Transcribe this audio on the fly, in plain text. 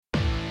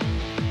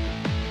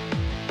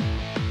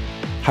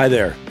Hi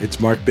there, it's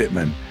Mark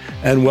Bittman,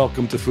 and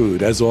welcome to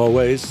Food. As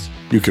always,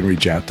 you can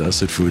reach out to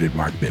us at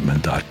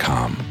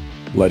food@markbittman.com.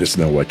 Let us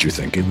know what you're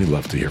thinking. We'd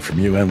love to hear from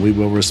you, and we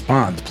will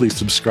respond. Please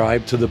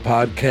subscribe to the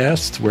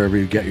podcast wherever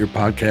you get your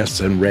podcasts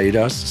and rate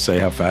us. Say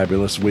how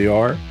fabulous we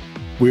are.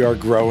 We are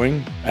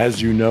growing.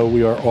 As you know,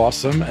 we are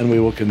awesome, and we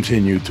will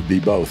continue to be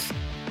both.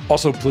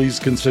 Also, please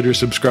consider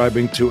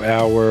subscribing to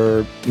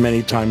our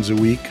many times a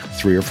week,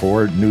 3 or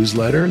 4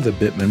 newsletter, The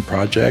Bittman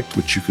Project,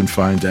 which you can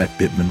find at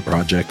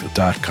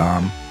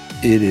bittmanproject.com.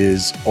 It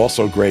is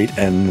also great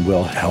and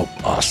will help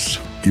us.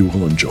 You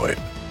will enjoy it.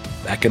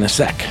 Back in a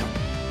sec.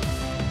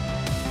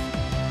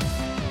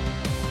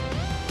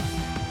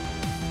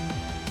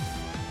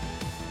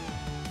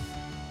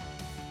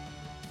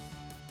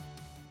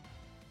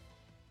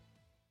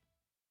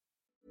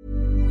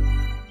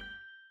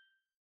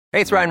 Hey,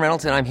 it's Ryan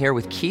Reynolds, and I'm here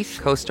with Keith,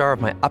 co-star of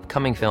my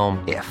upcoming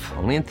film, If,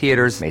 only in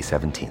theaters May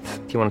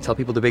 17th. Do you want to tell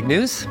people the big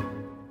news?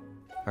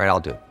 All right,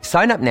 I'll do it.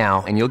 Sign up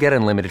now and you'll get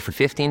unlimited for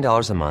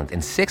 $15 a month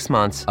and 6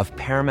 months of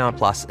Paramount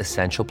Plus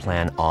Essential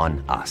Plan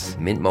on us.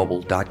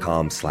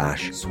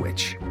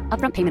 MintMobile.com/switch.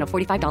 Upfront payment of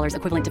 $45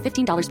 equivalent to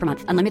 $15 per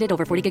month. Unlimited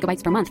over 40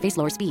 gigabytes per month. Face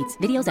lower speeds.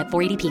 Videos at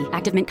 480p.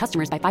 Active Mint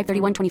customers by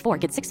 531.24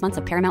 get 6 months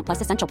of Paramount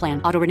Plus Essential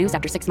Plan. Auto renews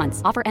after 6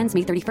 months. Offer ends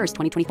May 31st,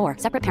 2024.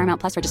 Separate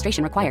Paramount Plus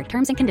registration required.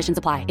 Terms and conditions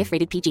apply if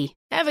rated PG.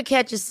 Ever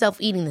catch yourself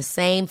eating the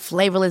same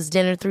flavorless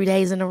dinner 3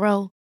 days in a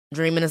row?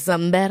 Dreaming of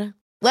something better?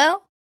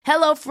 Well,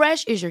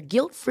 HelloFresh is your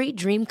guilt-free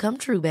dream come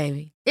true,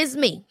 baby. It's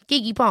me,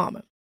 Keke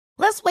Palmer.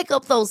 Let's wake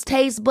up those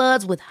taste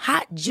buds with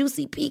hot,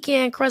 juicy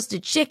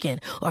pecan-crusted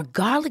chicken or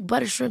garlic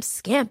butter shrimp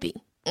scampi.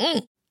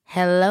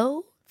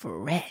 Hello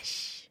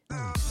Fresh.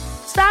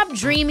 Stop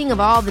dreaming of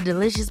all the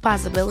delicious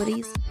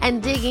possibilities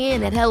and dig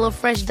in at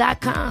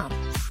HelloFresh.com.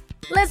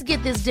 Let's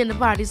get this dinner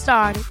party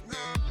started.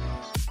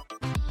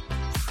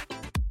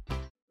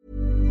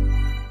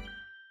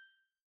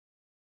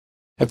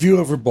 Have you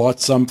ever bought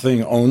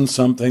something, owned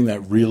something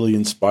that really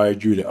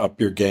inspired you to up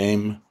your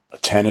game? A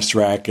tennis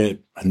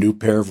racket, a new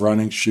pair of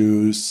running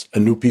shoes, a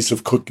new piece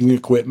of cooking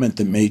equipment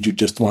that made you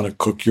just want to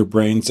cook your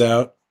brains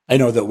out? I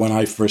know that when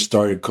I first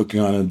started cooking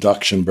on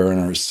induction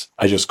burners,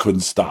 I just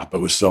couldn't stop.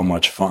 It was so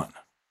much fun.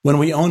 When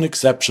we own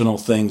exceptional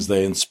things,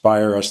 they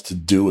inspire us to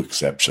do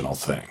exceptional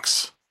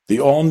things. The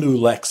all-new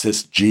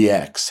Lexus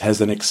GX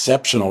has an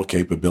exceptional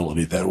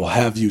capability that will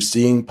have you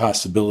seeing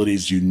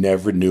possibilities you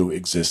never knew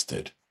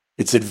existed.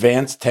 Its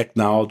advanced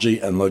technology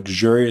and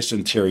luxurious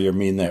interior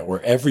mean that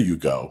wherever you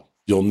go,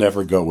 you'll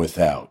never go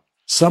without.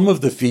 Some of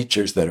the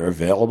features that are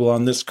available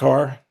on this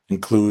car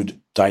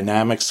include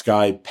dynamic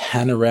sky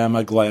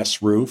panorama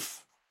glass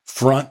roof,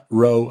 front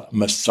row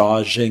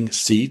massaging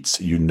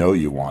seats, you know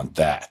you want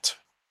that.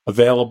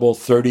 Available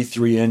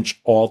 33-inch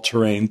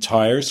all-terrain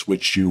tires,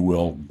 which you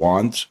will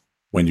want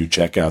when you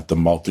check out the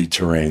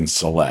multi-terrain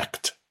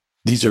Select.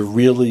 These are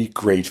really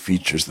great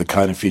features, the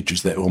kind of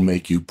features that will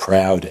make you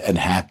proud and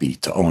happy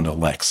to own a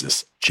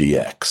Lexus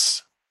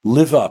GX.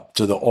 Live up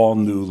to the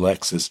all-new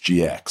Lexus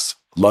GX.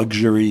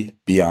 Luxury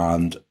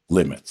beyond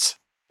limits.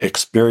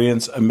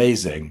 Experience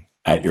amazing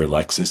at your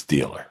Lexus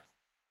dealer.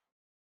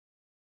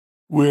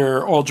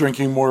 We're all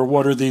drinking more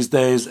water these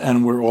days,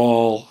 and we're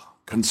all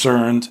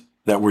concerned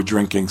that we're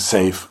drinking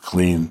safe,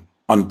 clean,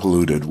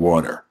 unpolluted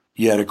water.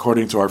 Yet,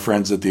 according to our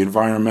friends at the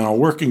Environmental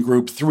Working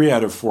Group, 3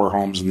 out of 4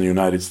 homes in the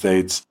United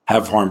States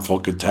have harmful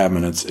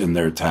contaminants in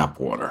their tap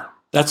water.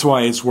 That's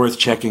why it's worth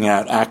checking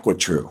out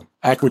AquaTrue.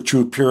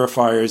 AquaTrue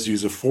purifiers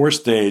use a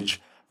 4-stage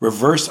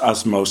reverse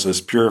osmosis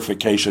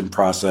purification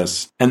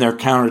process, and their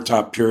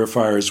countertop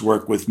purifiers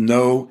work with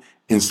no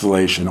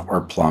installation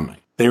or plumbing.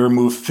 They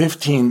remove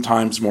 15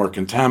 times more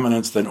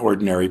contaminants than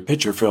ordinary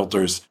pitcher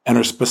filters and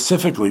are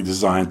specifically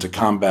designed to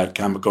combat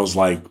chemicals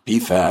like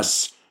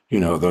PFAS,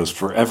 those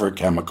forever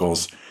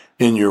chemicals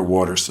in your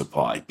water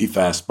supply.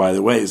 PFAS, by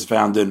the way, is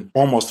found in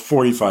almost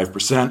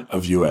 45%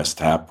 of U.S.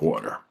 tap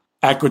water.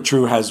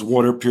 AquaTrue has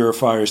water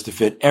purifiers to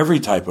fit every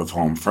type of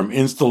home, from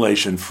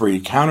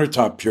installation-free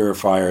countertop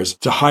purifiers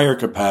to higher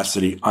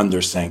capacity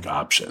under-sink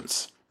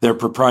options. Their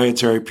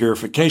proprietary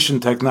purification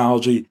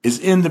technology is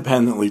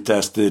independently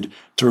tested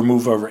to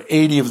remove over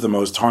 80 of the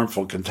most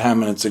harmful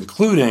contaminants,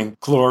 including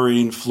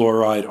chlorine,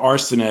 fluoride,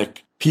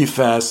 arsenic,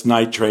 PFAS,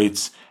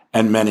 nitrates,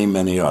 and many,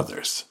 many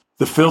others.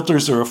 The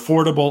filters are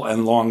affordable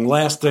and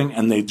long-lasting,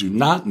 and they do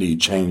not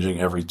need changing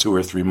every 2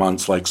 or 3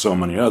 months like so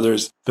many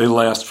others. They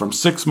last from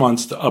 6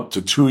 months to up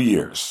to 2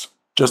 years.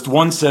 Just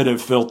one set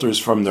of filters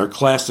from their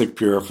classic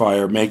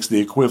purifier makes the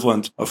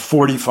equivalent of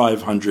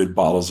 4,500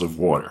 bottles of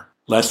water,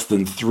 less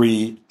than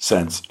 3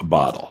 cents a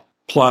bottle.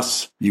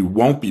 Plus, you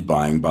won't be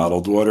buying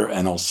bottled water,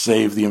 and it'll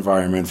save the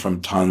environment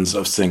from tons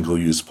of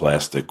single-use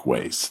plastic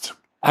waste.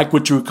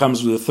 AquaTrue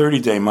comes with a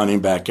 30-day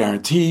money-back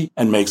guarantee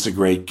and makes a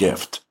great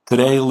gift.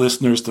 Today,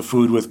 listeners to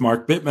Food with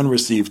Mark Bittman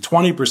receive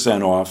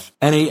 20% off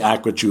any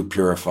AquaTrue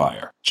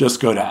purifier.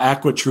 Just go to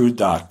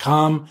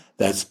aquatrue.com,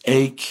 that's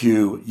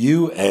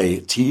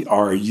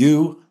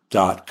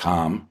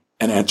AQUATRU.com,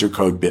 and enter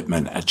code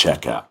Bittman at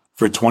checkout.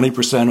 For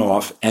 20%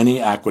 off any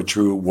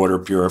AquaTrue water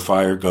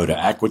purifier, go to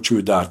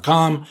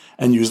aquatrue.com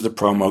and use the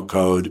promo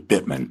code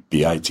BITTMAN,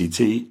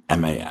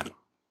 BITTMAN.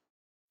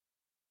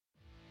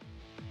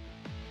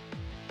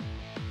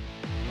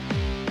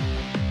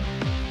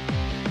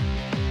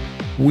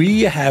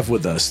 We have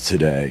with us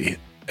today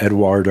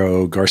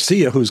Eduardo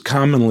Garcia, who's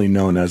commonly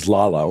known as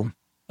Lalo.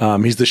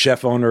 He's the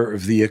chef owner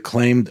of the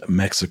acclaimed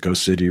Mexico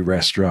City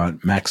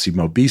restaurant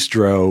Maximo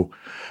Bistro,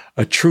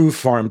 a true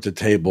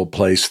farm-to-table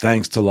place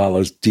thanks to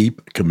Lalo's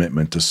deep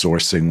commitment to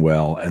sourcing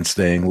well and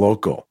staying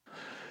local.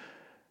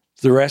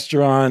 The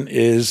restaurant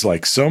is,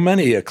 like so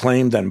many,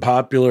 acclaimed and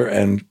popular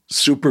and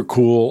super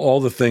cool, all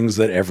the things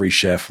that every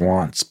chef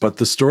wants. But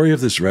the story of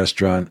this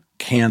restaurant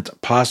can't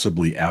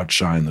possibly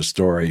outshine the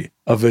story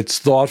of its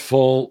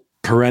thoughtful,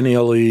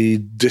 perennially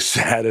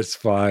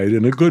dissatisfied,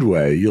 in a good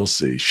way, you'll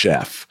see,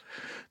 chef.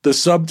 The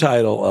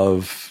subtitle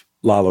of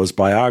Lalo's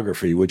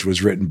biography, which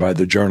was written by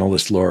the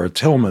journalist Laura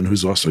Tillman,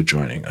 who's also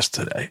joining us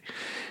today,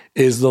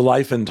 is The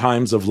Life and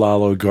Times of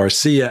Lalo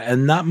Garcia,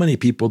 and not many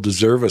people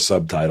deserve a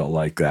subtitle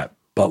like that,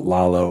 but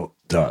Lalo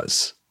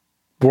does.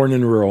 Born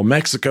in rural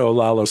Mexico,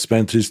 Lalo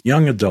spent his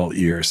young adult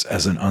years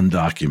as an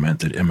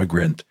undocumented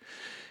immigrant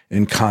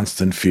in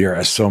constant fear,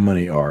 as so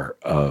many are,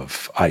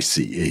 of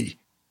ICE.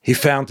 He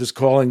found his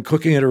calling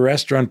cooking at a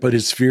restaurant, but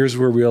his fears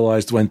were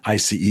realized when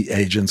ICE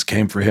agents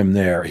came for him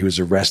there. He was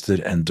arrested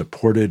and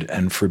deported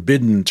and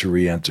forbidden to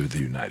re-enter the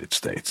United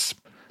States.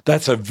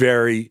 That's a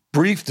very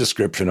brief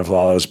description of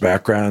Lalo's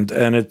background,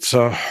 and it's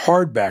a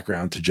hard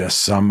background to just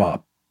sum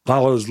up.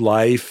 Lalo's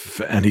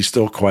life, and he's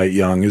still quite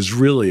young, is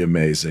really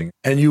amazing.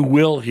 And you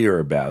will hear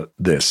about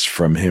this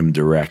from him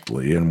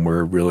directly, and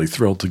we're really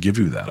thrilled to give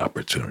you that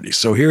opportunity.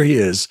 So here he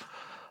is,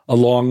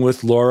 along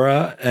with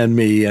Laura and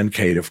me and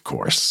Kate, of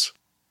course.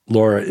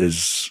 Laura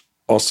is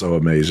also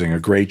amazing, a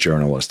great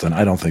journalist, and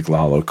I don't think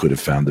Lalo could have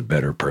found a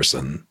better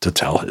person to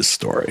tell his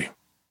story.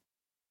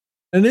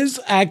 It is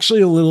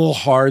actually a little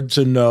hard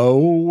to know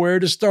where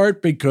to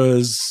start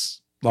because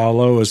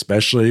Lalo,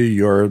 especially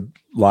your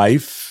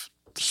life,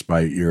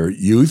 despite your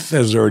youth,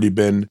 has already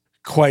been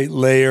quite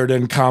layered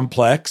and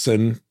complex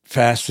and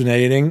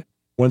fascinating.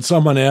 When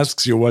someone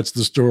asks you, what's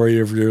the story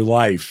of your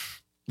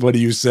life, what do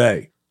you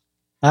say?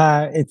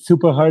 It's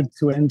super hard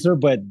to answer,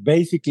 but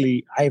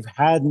basically, I've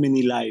had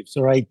many lives,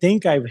 or I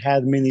think I've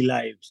had many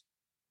lives,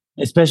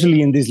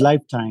 especially in this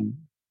lifetime.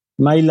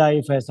 My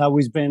life has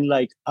always been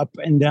like up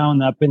and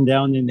down, up and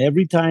down. And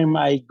every time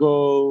I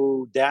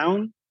go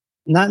down,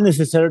 not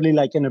necessarily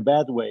like in a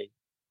bad way,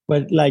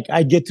 but like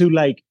I get to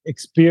like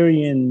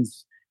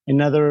experience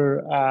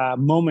another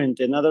moment,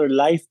 another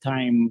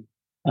lifetime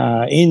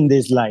in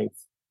this life.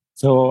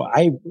 So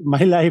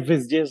my life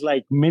is just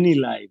like many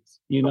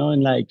lives,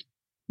 and like,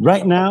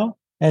 right now,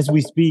 as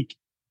we speak,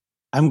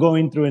 I'm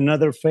going through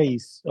another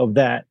phase of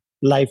that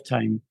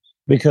lifetime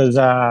because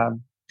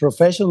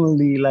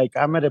professionally, like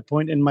I'm at a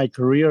point in my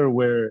career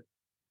where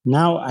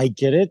now I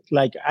get it.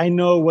 Like I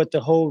know what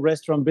the whole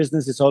restaurant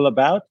business is all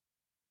about.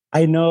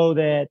 I know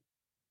that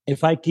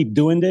if I keep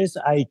doing this,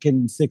 I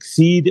can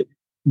succeed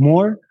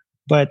more,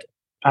 but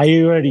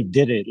I already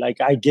did it. Like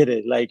I get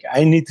it. Like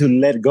I need to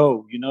let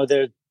go.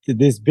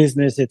 This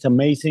business, it's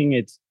amazing.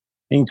 It's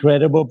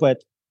incredible,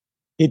 but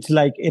it's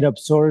like it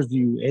absorbs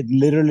you. It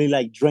literally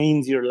like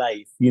drains your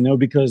life,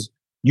 because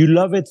you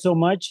love it so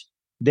much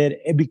that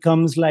it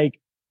becomes like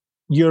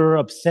your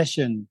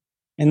obsession.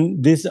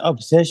 And this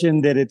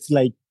obsession that it's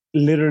like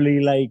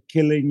literally like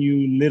killing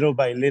you little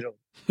by little.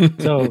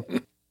 So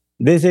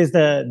this is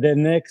the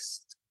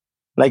next,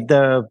 like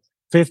the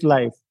fifth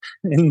life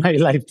in my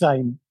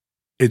lifetime.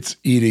 It's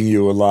eating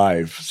you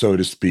alive, so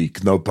to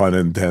speak, no pun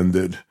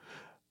intended.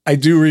 I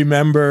do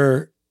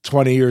remember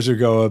 20 years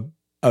ago,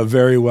 a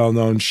very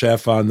well-known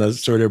chef on the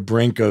sort of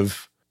brink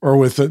of, or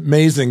with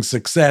amazing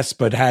success,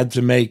 but had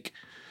to make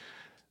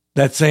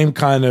that same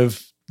kind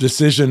of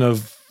decision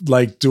of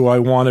like, do I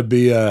want to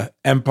be a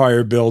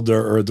empire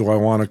builder or do I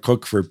want to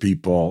cook for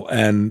people?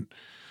 And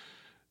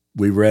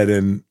we read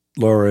in,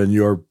 Laura, in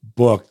your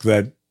book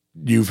that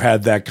you've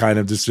had that kind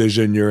of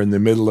decision. You're in the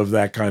middle of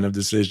that kind of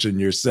decision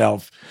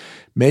yourself.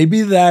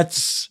 Maybe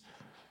that's,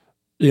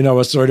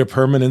 a sort of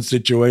permanent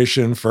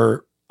situation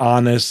for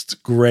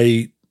honest,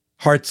 great,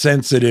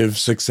 heart-sensitive,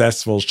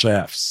 successful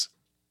chefs.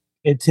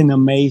 It's an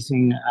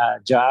amazing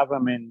job. I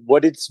mean,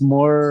 what it's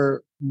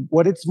more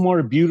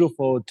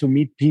beautiful to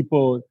meet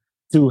people,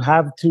 to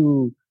have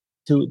to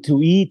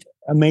eat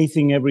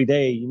amazing every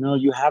day.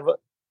 You have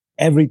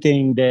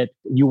everything that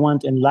you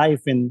want in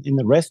life in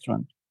the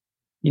restaurant.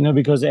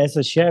 Because as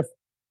a chef,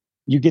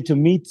 you get to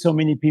meet so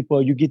many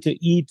people, you get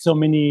to eat so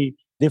many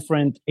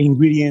different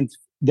ingredients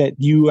that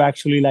you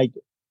actually like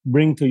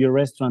bring to your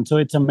restaurant. So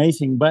it's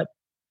amazing. But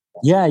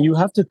yeah, you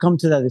have to come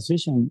to that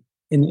decision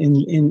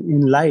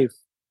in life,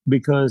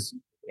 because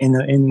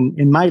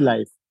in my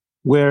life,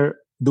 where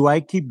do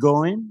I keep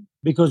going?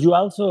 Because you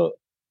also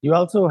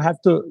have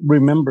to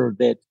remember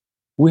that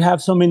we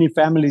have so many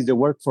families that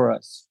work for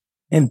us,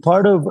 and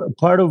part of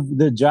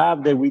the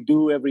job that we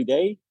do every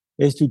day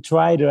is to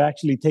try to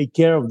actually take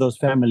care of those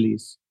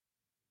families.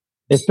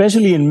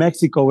 especially in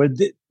Mexico.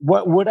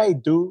 What I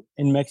do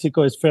in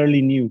Mexico is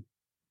fairly new.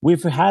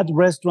 We've had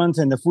restaurants,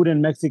 and the food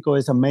in Mexico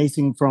is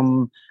amazing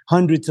from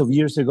hundreds of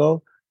years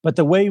ago. But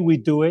the way we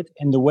do it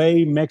and the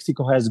way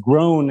Mexico has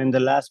grown in the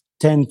last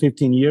 10,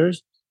 15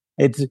 years,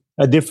 it's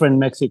a different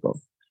Mexico.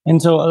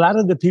 And so a lot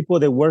of the people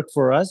that work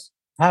for us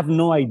have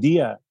no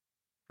idea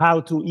how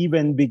to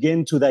even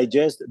begin to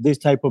digest this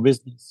type of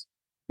business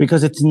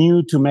because it's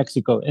new to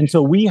Mexico. And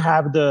so we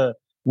have the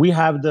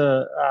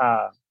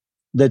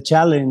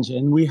challenge,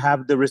 and we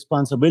have the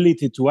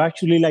responsibility to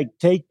actually like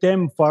take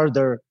them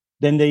farther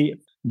than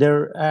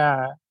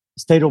their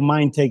state of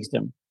mind takes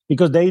them,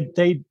 because they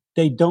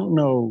don't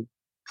know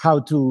how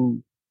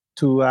to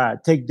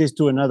take this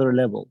to another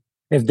level.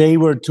 If they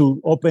were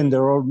to open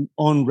their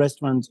own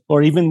restaurants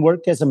or even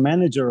work as a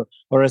manager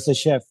or as a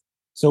chef.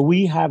 So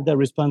we have the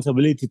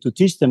responsibility to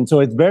teach them.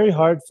 So it's very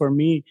hard for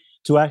me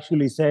to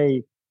actually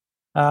say,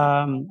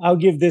 I'll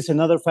give this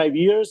another 5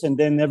 years and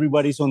then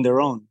everybody's on their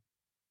own.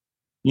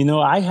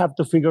 I have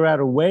to figure out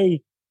a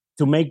way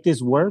to make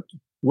this work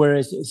where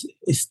it's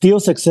still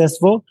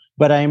successful,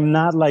 but I'm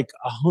not like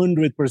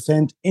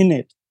 100% in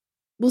it.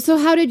 Well, so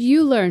how did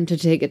you learn to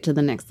take it to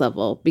the next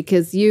level?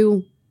 Because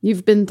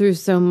you've been through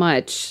so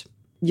much.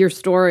 Your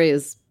story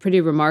is pretty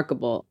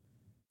remarkable.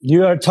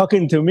 You are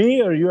talking to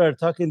me or you are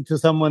talking to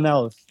someone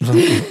else?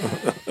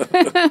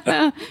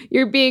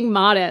 You're being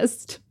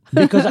modest.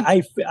 Because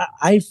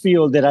I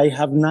feel that I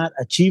have not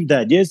achieved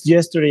that.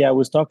 Yesterday I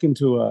was talking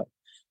to a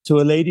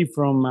lady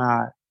from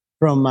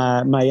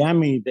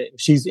Miami.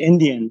 She's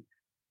Indian,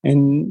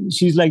 and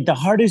she's like, the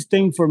hardest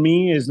thing for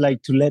me is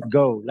like to let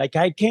go. Like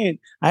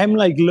I'm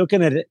like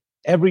looking at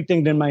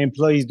everything that my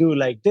employees do.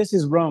 Like, this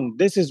is wrong,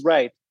 this is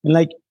right, and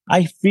like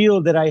I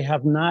feel that I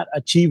have not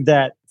achieved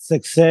that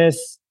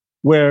success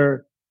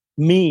where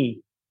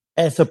me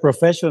as a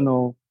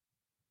professional,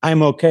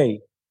 I'm okay.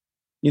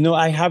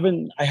 I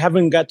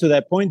haven't got to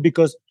that point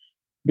because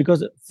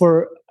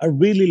for a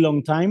really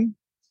long time,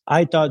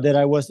 I thought that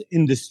I was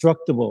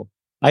indestructible.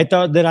 I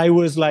thought that I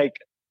was like,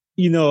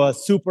 a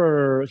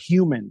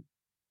superhuman,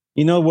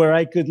 where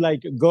I could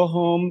like go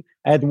home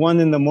at 1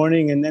 a.m.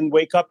 and then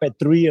wake up at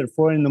 3 or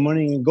 4 a.m.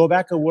 and go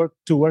back to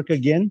work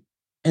again.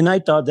 And I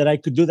thought that I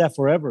could do that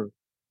forever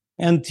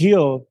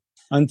until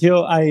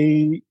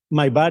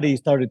my body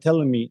started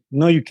telling me,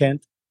 no, you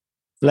can't.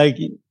 Like,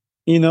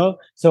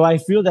 so I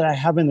feel that I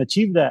haven't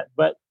achieved that.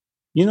 But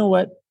you know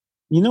what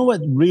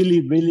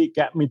really, really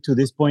got me to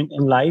this point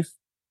in life?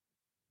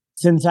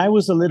 Since I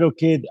was a little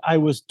kid, I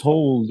was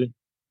told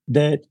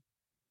that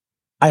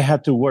I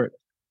had to work.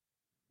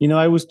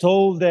 I was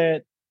told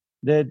that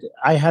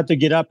I had to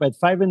get up at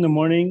 5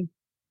 a.m.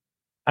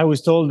 I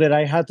was told that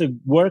I had to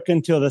work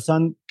until the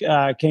sun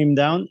came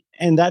down.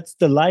 And that's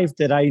the life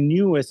that I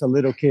knew as a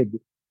little kid.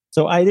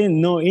 So I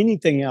didn't know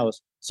anything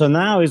else. So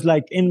now it's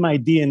like in my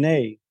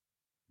DNA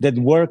that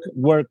work.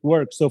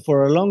 So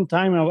for a long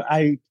time,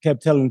 I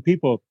kept telling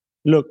people,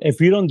 look, if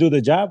you don't do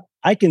the job,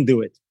 I can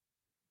do it.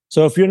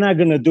 So if you're not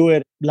going to do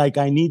it like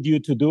I need you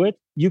to do it,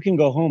 you can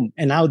go home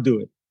and I'll do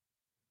it.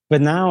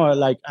 But now,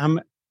 like, I'm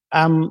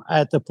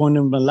at the point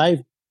in my life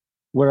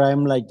where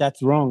I'm like,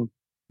 that's wrong,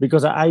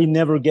 because I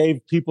never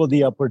gave people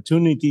the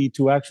opportunity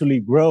to actually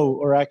grow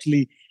or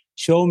actually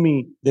show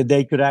me that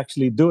they could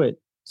actually do it.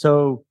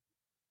 So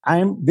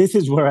this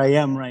is where I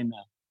am right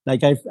now.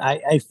 Like,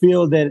 I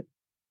feel that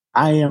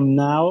I am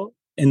now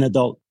an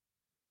adult.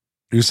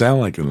 You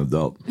sound like an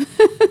adult.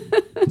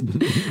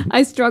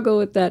 I struggle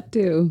with that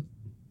too.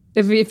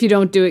 If you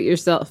don't do it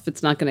yourself,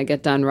 it's not going to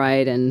get done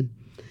right. And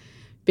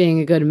being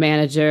a good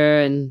manager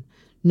and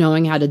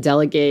knowing how to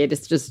delegate,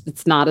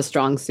 it's not a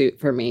strong suit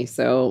for me.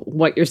 So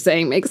what you're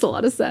saying makes a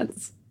lot of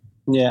sense.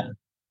 Yeah,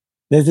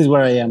 this is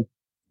where I am.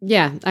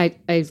 Yeah,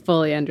 I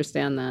fully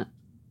understand that.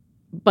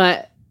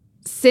 But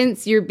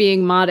since you're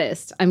being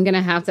modest, I'm going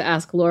to have to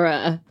ask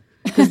Laura.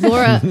 Because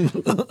Laura,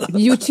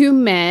 you two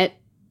met.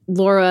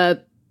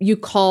 Laura, you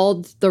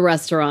called the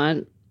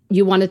restaurant.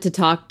 You wanted to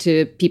talk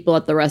to people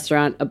at the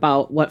restaurant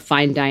about what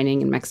fine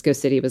dining in Mexico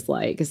City was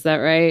like. Is that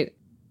right?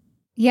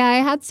 Yeah, I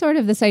had sort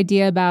of this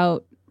idea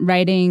about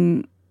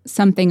writing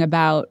something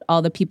about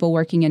all the people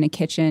working in a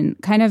kitchen,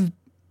 kind of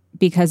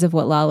because of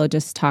what Lalo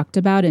just talked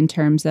about in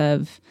terms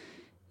of,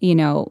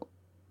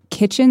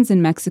 kitchens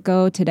in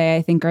Mexico today,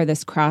 I think, are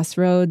this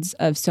crossroads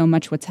of so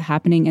much what's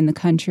happening in the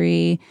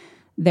country.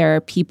 There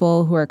are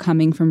people who are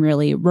coming from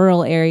really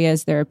rural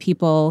areas. There are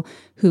people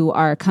who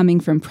are coming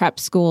from prep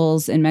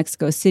schools in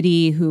Mexico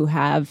City who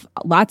have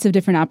lots of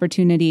different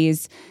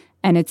opportunities.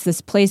 And it's this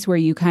place where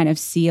you kind of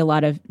see a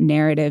lot of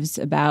narratives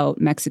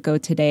about Mexico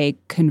today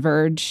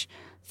converge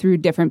through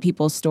different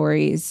people's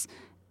stories.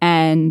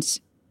 And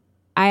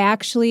I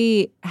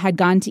actually had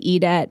gone to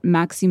eat at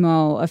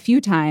Maximo a few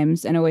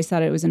times and always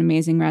thought it was an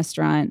amazing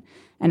restaurant.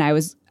 And I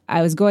was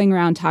going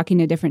around talking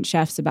to different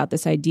chefs about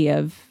this idea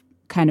of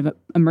kind of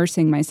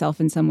immersing myself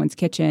in someone's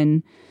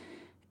kitchen.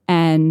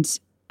 And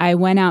I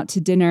went out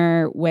to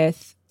dinner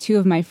with two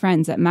of my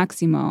friends at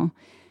Maximo.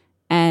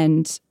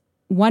 And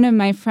one of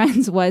my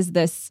friends was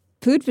this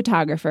food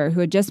photographer who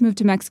had just moved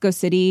to Mexico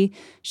City.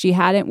 She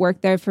hadn't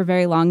worked there for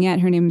very long yet.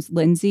 Her name's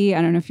Lindsay.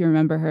 I don't know if you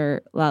remember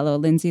her, Lalo,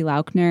 Lindsay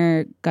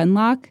Laukner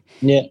Gunlock.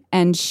 Yeah.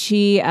 And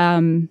she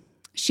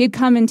had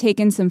come and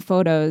taken some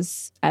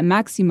photos at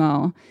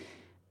Maximo.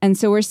 And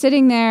so we're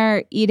sitting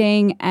there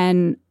eating,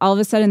 and all of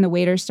a sudden the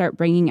waiters start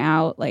bringing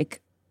out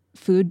like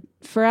food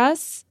for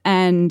us.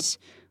 And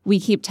we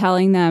keep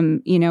telling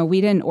them,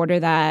 we didn't order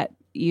that.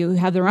 You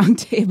have the wrong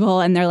table.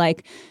 And they're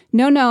like,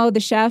 no, the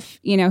chef,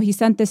 he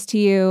sent this to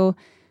you.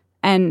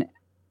 And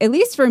at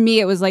least for me,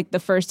 it was like the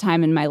first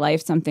time in my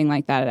life something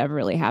like that had ever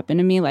really happened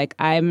to me. Like,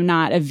 I'm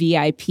not a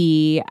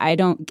VIP. I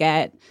don't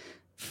get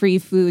free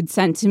food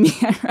sent to me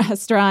at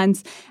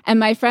restaurants. And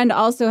my friend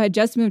also had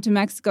just moved to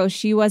Mexico.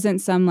 She wasn't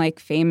some like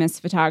famous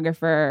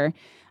photographer.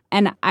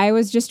 And I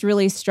was just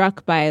really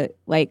struck by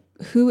like,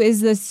 who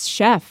is this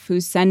chef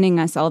who's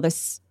sending us all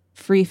this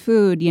free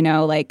food?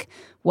 Like,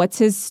 what's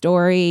his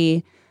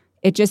story?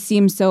 It just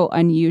seems so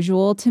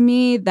unusual to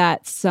me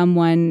that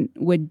someone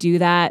would do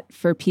that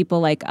for people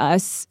like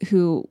us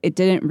who it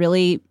didn't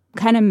really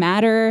kind of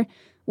matter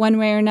one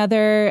way or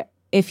another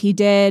if he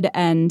did.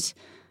 And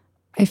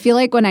I feel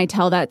like when I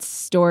tell that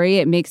story,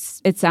 it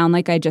makes it sound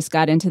like I just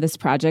got into this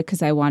project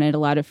because I wanted a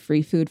lot of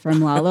free food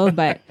from Lalo.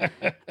 But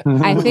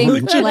I think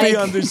which would be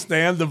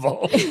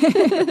understandable.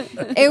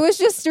 It was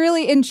just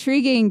really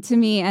intriguing to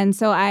me. And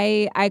so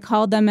I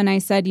called them and I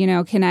said,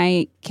 can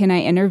I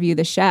interview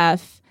the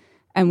chef?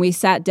 And we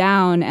sat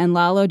down and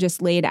Lalo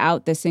just laid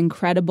out this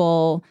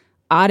incredible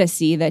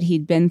odyssey that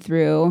he'd been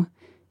through.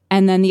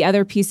 And then the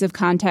other piece of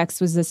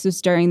context was this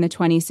was during the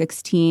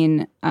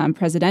 2016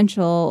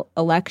 presidential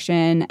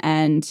election,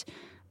 and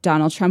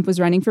Donald Trump was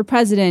running for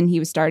president. He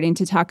was starting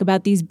to talk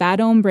about these bad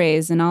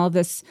hombres and all of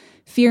this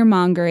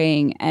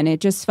fear-mongering. And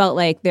it just felt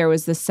like there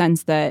was this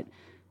sense that,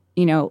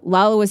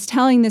 Lalo was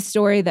telling this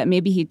story that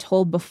maybe he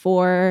told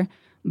before,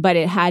 but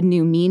it had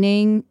new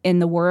meaning in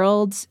the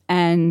world.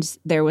 And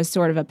there was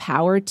sort of a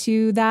power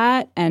to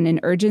that and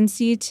an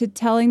urgency to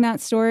telling that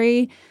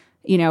story.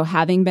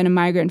 Having been a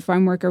migrant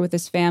farm worker with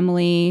his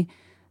family,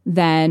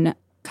 then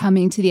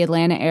coming to the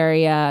Atlanta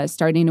area,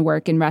 starting to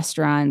work in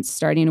restaurants,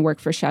 starting to work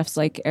for chefs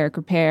like Eric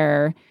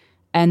Ripert,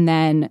 and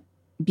then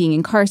being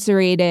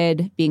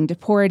incarcerated, being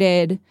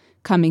deported,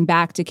 coming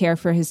back to care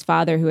for his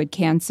father who had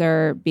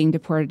cancer, being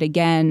deported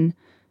again,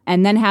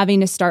 and then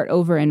having to start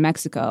over in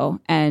Mexico.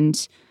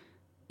 And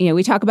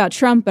we talk about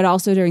Trump, but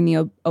also during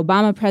the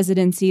Obama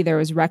presidency, there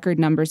was record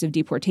numbers of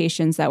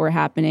deportations that were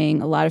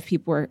happening. A lot of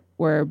people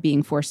were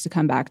being forced to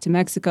come back to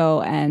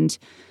Mexico, and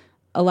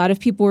a lot of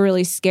people were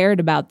really scared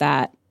about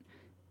that.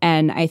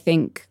 And I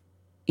think,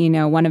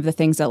 one of the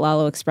things that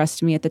Lalo expressed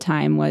to me at the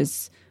time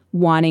was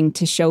wanting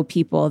to show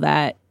people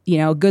that,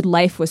 a good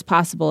life was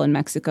possible in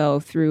Mexico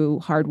through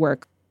hard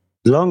work.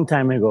 Long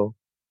time ago.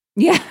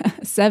 Yeah,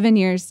 7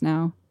 years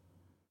now.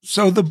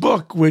 So the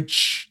book,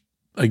 which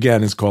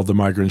again is called The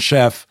Migrant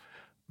Chef,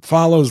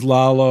 follows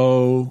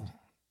Lalo.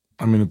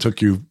 I mean, it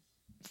took you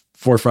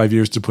 4 or 5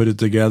 years to put it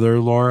together,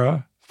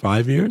 Laura.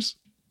 5 years?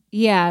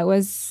 Yeah, it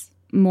was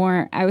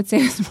more. I would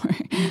say it was more.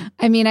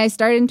 I mean, I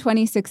started in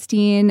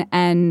 2016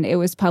 and it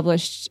was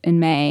published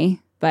in May,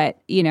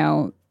 but,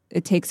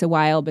 it takes a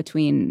while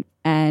between.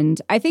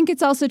 And I think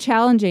it's also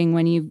challenging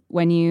when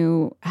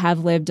you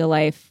have lived a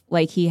life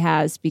like he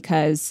has,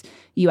 because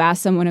you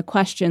ask someone a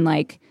question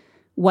like,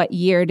 what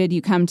year did you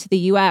come to the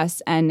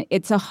U.S.? And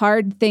it's a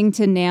hard thing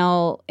to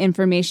nail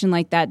information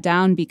like that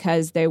down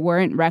because there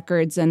weren't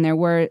records and there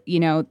were,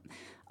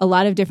 a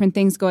lot of different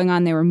things going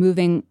on. They were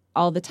moving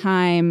all the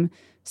time.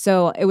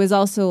 So it was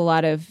also a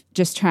lot of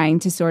just trying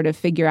to sort of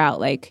figure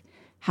out, like,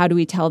 how do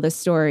we tell this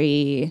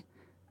story,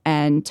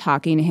 and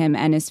talking to him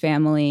and his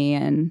family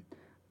and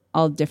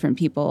all different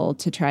people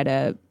to try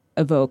to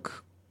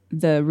evoke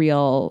the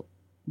real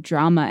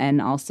drama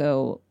and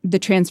also the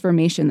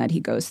transformation that he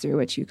goes through,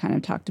 which you kind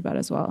of talked about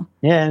as well.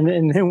 Yeah,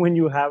 and then when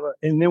you have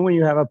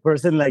a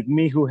person like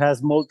me who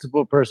has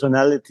multiple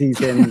personalities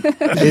and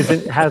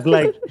has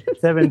like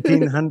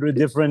 1,700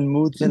 different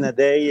moods in a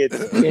day,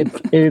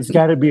 it's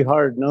got to be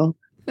hard, no?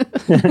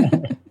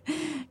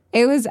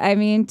 It was. I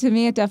mean, to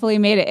me, it definitely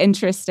made it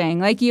interesting.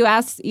 Like you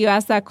asked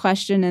that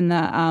question in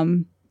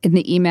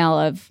the email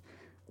of,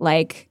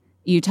 like,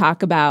 you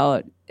talk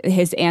about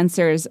his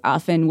answers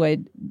often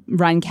would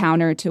run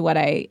counter to what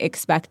I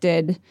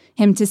expected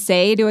him to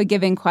say to a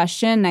given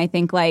question. I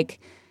think like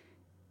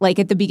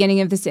at the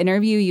beginning of this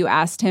interview, you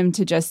asked him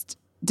to just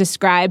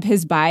describe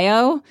his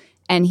bio,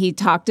 and he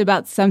talked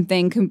about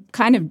something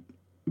kind of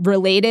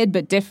related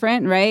but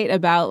different, right?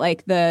 About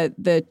like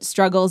the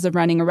struggles of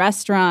running a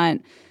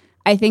restaurant.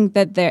 I think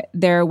that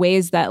there are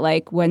ways that,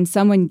 like, when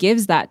someone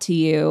gives that to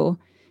you,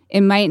 it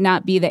might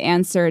not be the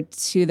answer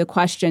to the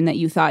question that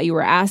you thought you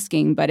were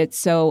asking, but it's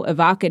so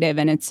evocative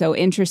and it's so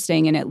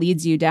interesting and it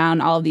leads you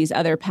down all of these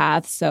other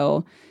paths.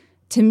 So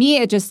to me,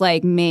 it just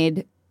like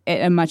made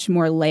it a much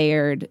more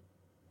layered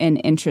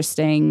and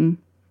interesting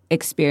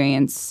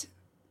experience.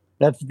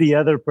 That's the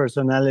other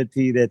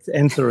personality that's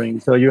entering.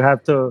 So you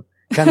have to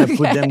kind of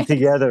put them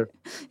together.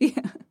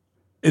 Yeah.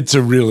 It's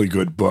a really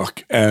good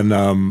book.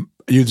 And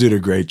You did a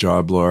great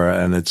job,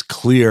 Laura, and it's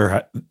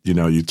clear,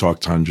 you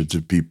talked to hundreds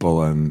of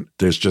people, and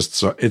there's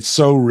just it's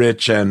so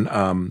rich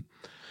and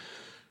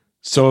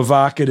so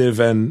evocative,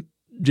 and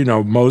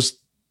most,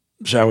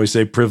 shall we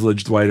say,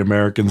 privileged white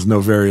Americans know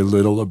very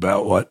little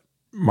about what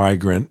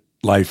migrant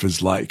life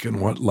is like and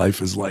what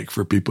life is like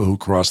for people who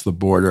cross the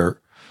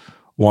border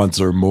once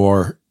or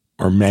more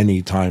or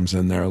many times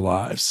in their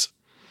lives.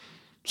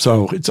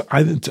 So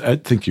I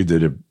think you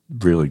did a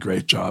really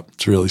great job.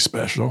 It's really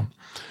special.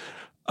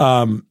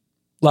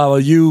 Lalo,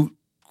 you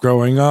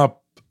growing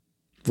up,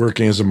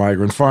 working as a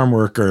migrant farm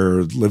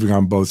worker, living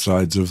on both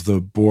sides of the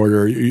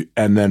border,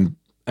 and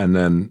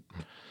then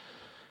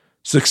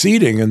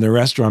succeeding in the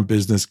restaurant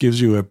business gives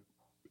you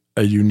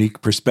a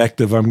unique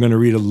perspective. I'm going to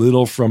read a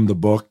little from the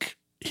book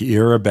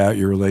here about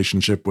your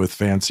relationship with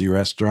fancy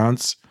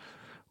restaurants,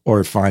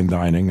 or fine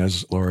dining,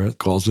 as Laura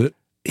calls it.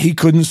 He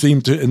couldn't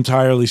seem to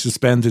entirely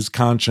suspend his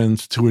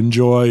conscience to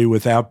enjoy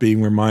without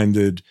being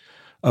reminded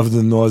of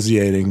the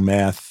nauseating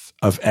math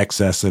of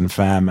excess and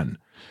famine.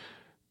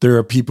 There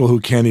are people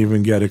who can't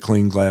even get a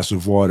clean glass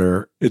of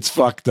water. It's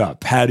fucked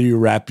up. How do you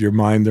wrap your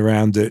mind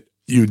around it?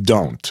 You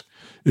don't.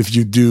 If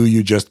you do,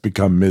 you just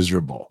become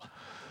miserable.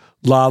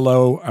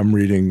 Lalo, I'm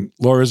reading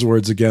Laura's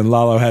words again,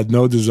 Lalo had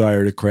no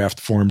desire to craft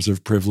forms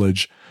of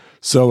privilege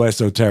so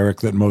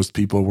esoteric that most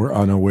people were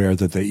unaware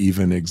that they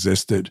even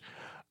existed.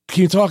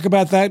 Can you talk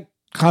about that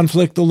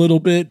conflict a little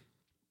bit?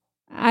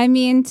 I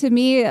mean, to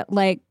me,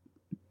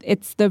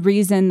 it's the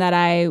reason that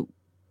I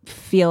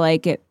feel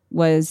like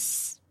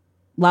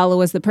Lalo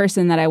was the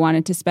person that I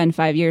wanted to spend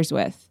 5 years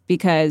with,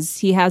 because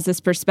he has this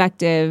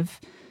perspective,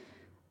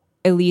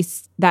 at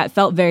least that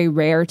felt very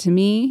rare to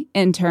me,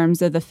 in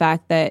terms of the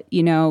fact that,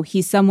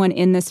 he's someone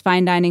in this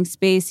fine dining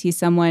space. He's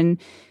someone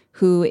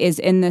who is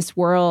in this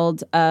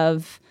world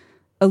of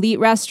elite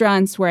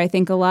restaurants where I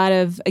think a lot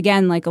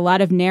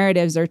of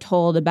narratives are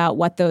told about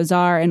what those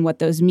are and what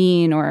those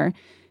mean,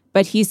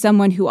 but he's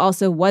someone who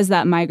also was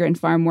that migrant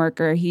farm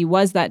worker. He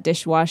was that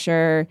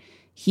dishwasher.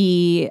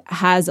 He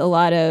has a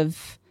lot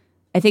of,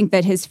 I think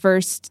that his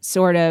first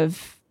sort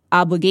of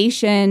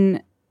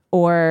obligation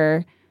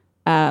or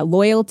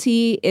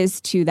loyalty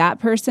is to that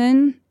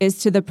person, is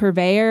to the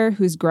purveyor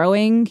who's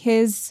growing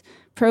his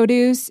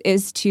produce,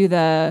 is to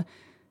the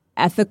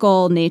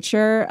ethical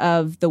nature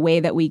of the way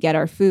that we get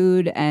our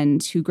food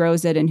and who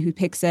grows it and who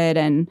picks it.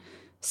 And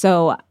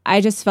so I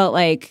just felt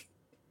like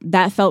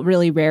that felt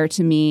really rare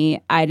to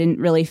me. I didn't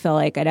really feel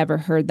like I'd ever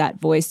heard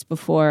that voice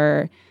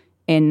before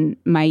in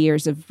my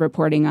years of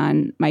reporting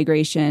on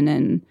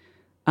migration,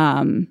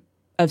 and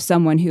of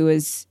someone who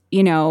is,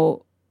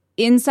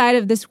 inside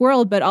of this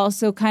world, but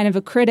also kind of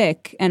a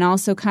critic and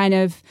also kind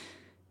of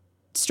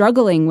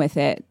struggling with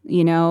it,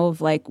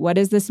 of what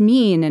does this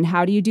mean? And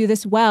how do you do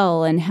this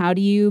well? And how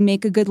do you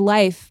make a good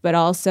life, but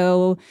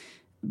also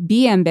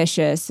be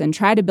ambitious and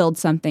try to build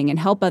something and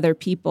help other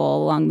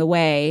people along the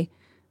way?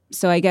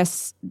 So I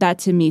guess that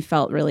to me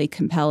felt really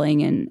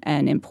compelling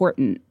and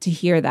important to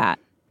hear that.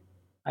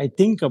 I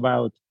think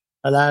about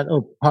a lot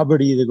of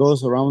poverty that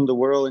goes around the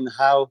world, and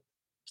how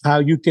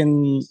you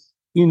can,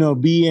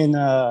 be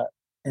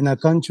in a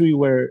country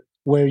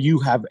where you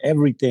have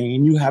everything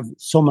and you have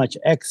so much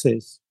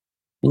excess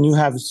and you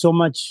have so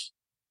much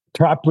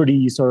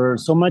properties or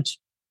so much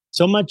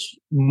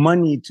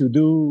money to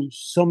do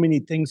so many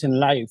things in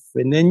life.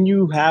 And then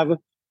you have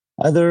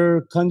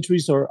other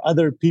countries or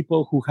other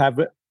people who have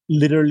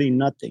literally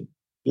nothing,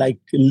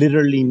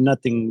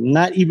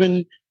 not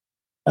even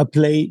a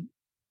plate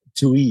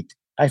to eat.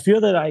 I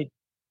feel that I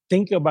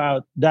think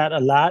about that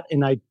a lot,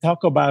 and I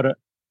talk about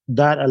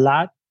that a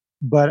lot,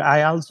 but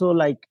I also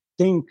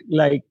think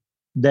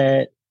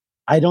that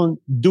I don't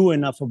do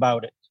enough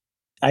about it.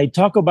 I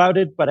talk about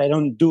it, but I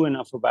don't do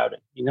enough about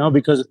it,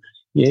 because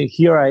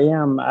here I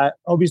am.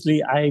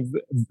 Obviously, I've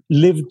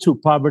lived through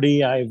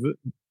poverty. I've,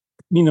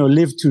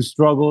 lived through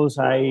struggles.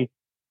 I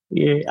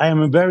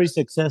am a very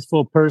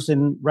successful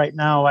person right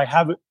now. I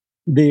have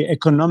the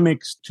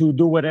economics to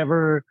do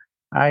whatever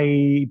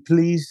I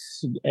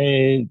please,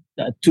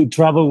 to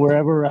travel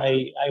wherever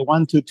I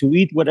want to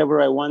eat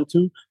whatever I want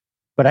to.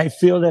 But I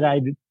feel that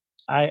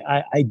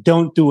I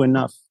don't do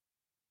enough.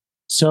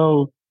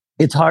 So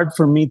it's hard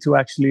for me to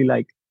actually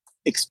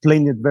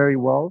explain it very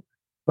well.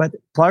 But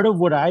part of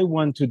what I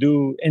want to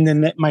do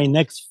in my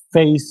next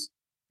phase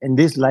in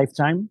this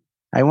lifetime,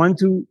 I want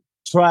to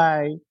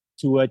try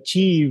to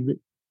achieve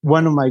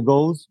one of my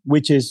goals,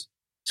 which is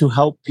to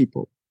help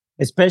people,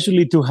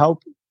 especially to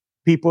help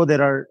people that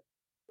are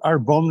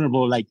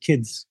vulnerable, like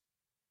kids,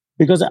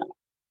 because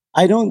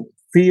I don't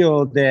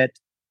feel that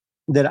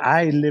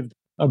I lived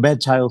a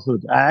bad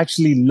childhood. I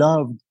actually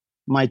loved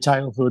my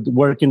childhood,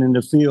 working in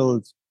the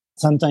fields,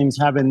 sometimes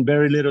having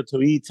very little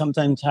to eat,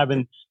 sometimes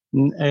having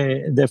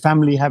the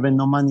family having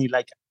no money.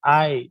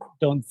 I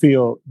don't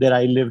feel that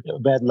I lived a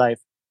bad life,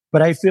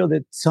 but I feel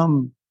that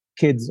some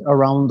kids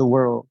around the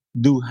world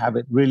do have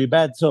it really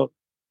bad. So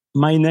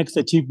my next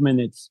achievement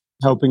is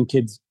helping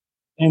kids.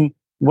 And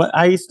what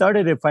I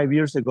started it 5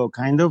 years ago,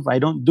 kind of. I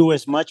don't do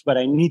as much, but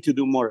I need to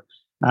do more.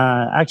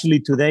 Actually,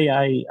 today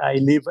I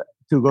live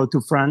to go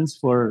to France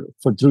for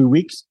 3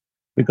 weeks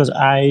because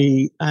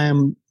I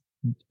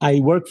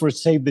work for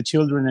Save the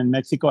Children in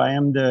Mexico. I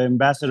am the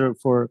ambassador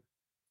for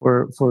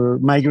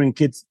migrant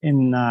kids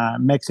in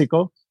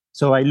Mexico.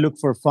 So I look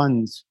for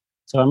funds.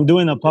 So I'm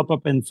doing a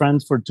pop-up in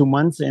France for 2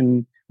 months,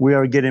 and we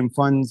are getting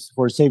funds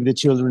for Save the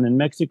Children in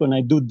Mexico. And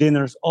I do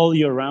dinners all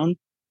year round.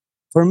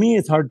 For me,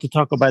 it's hard to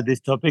talk about this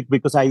topic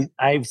because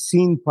I've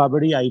seen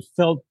poverty. I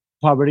felt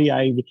poverty.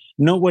 I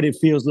know what it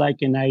feels like.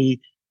 And I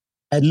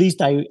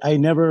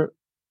never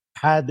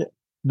had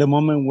the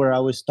moment where I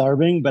was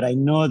starving, but I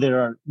know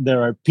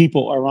there are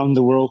people around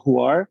the world who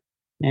are.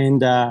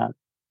 And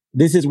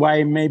this is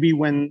why maybe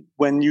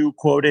when you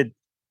quoted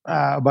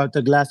about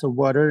the glass of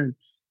water,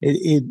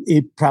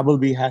 it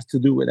probably has to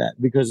do with that,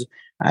 because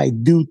I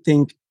do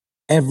think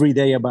every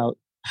day about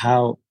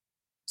how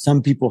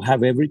some people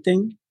have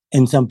everything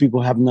and some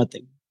people have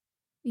nothing.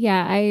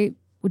 Yeah, I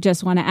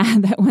just want to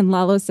add that when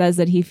Lalo says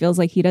that he feels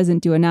like he doesn't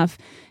do enough,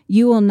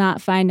 you will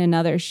not find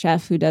another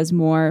chef who does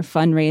more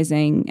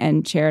fundraising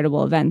and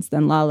charitable events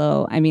than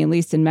Lalo. I mean, at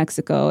least in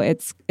Mexico,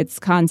 it's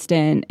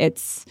constant.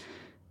 It's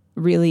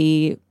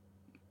really,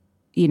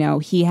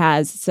 he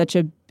has such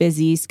a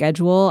busy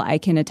schedule. I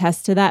can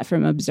attest to that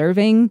from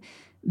observing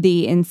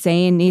the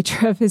insane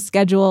nature of his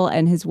schedule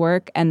and his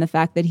work, and the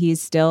fact that he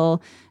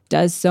still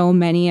does so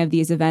many of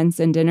these events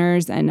and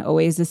dinners and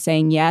always is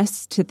saying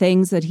yes to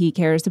things that he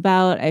cares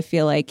about. I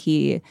feel like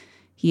he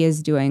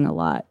is doing a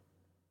lot.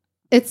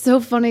 It's so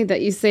funny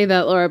that you say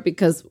that, Laura,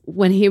 because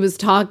when he was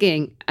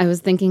talking, I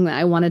was thinking that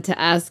I wanted to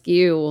ask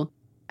you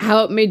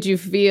how it made you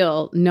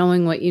feel,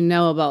 knowing what you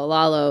know about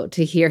Lalo,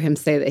 to hear him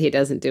say that he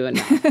doesn't do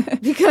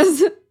enough.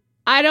 Because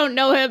I don't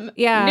know him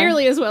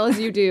nearly as well as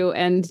you do.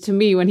 And to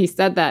me, when he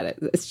said that,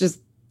 it's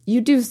just, you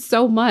do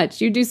so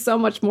much. You do so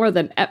much more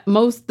than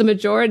the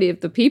majority of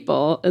the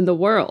people in the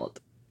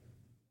world.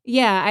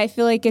 Yeah, I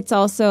feel like it's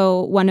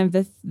also one of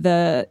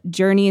the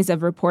journeys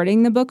of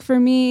reporting the book for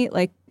me.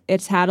 Like,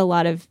 it's had a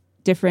lot of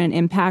different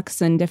impacts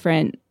and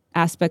different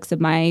aspects of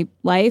my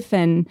life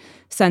and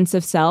sense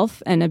of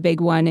self. And a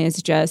big one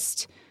is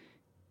just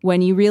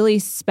when you really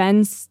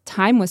spend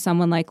time with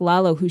someone like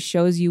Lalo, who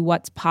shows you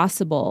what's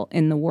possible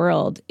in the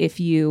world if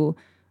you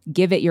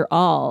give it your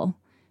all.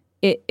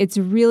 It's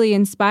really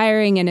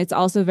inspiring, and it's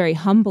also very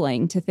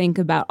humbling to think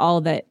about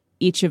all that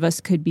each of us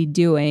could be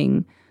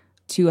doing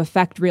to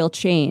affect real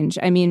change.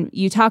 I mean,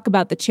 you talk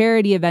about the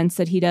charity events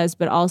that he does,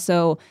 but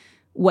also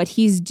what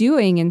he's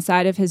doing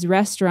inside of his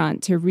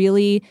restaurant to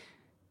really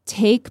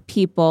take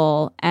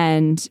people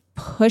and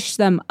push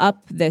them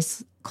up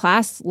this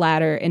class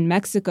ladder in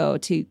Mexico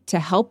to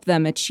help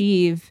them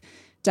to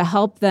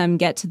help them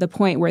get to the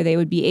point where they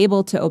would be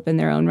able to open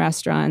their own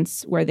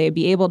restaurants, where they'd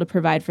be able to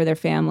provide for their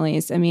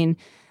families. I mean,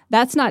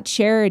 that's not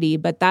charity,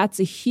 but that's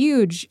a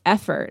huge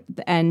effort,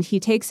 and he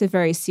takes it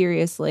very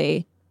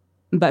seriously.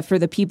 But for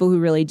the people who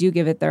really do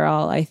give it their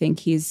all, I think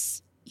he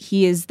is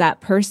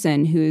that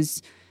person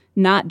who's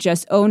not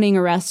just owning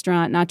a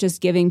restaurant, not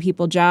just giving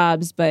people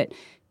jobs, but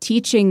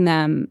teaching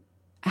them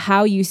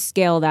how you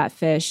scale that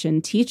fish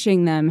and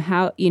teaching them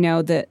how,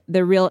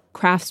 the real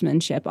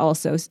craftsmanship,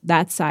 also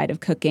that side of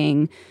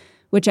cooking,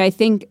 which I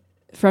think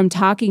from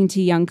talking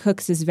to young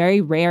cooks is very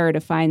rare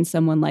to find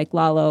someone like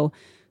Lalo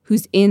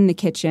who's in the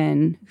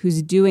kitchen,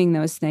 who's doing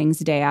those things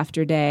day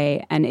after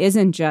day, and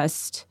isn't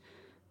just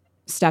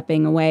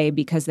stepping away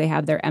because they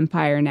have their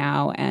empire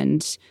now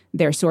and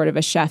they're sort of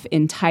a chef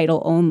in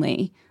title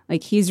only.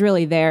 Like, he's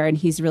really there, and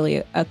he's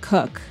really a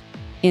cook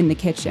in the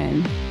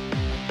kitchen.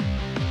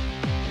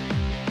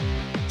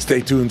 Stay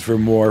tuned for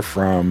more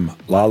from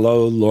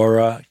Lalo,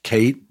 Laura,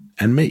 Kate,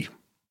 and me.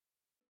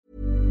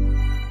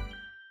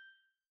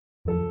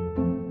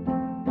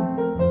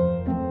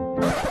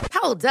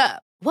 Hold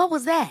up. What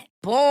was that?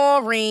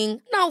 Boring.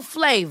 No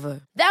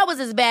flavor. That was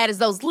as bad as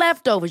those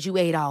leftovers you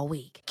ate all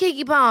week.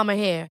 Keke Palmer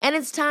here. And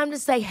it's time to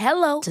say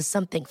hello to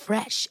something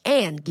fresh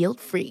and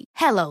guilt-free.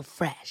 Hello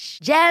Fresh.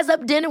 Jazz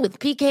up dinner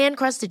with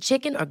pecan-crusted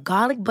chicken or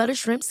garlic butter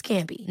shrimp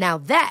scampi. Now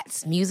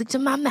that's music to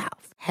my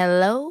mouth.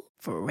 Hello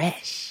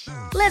Fresh.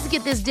 Let's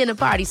get this dinner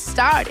party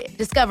started.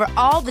 Discover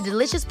all the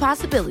delicious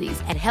possibilities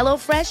at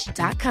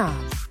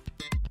HelloFresh.com.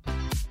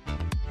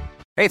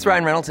 Hey, it's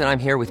Ryan Reynolds, and I'm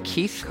here with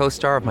Keith,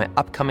 co-star of my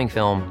upcoming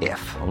film,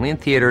 If, only in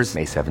theaters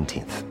May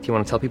 17th. Do you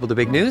want to tell people the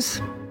big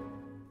news?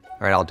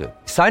 All right, I'll do it.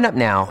 Sign up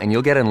now and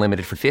you'll get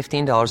unlimited for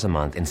 $15 a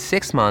month and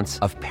 6 months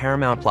of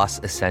Paramount Plus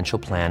Essential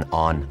Plan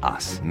on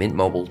us.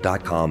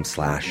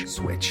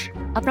 MintMobile.com/switch.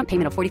 Upfront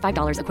payment of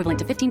 $45 equivalent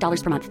to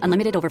 $15 per month.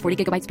 Unlimited over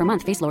 40 gigabytes per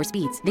month. Face lower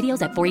speeds.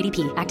 Videos at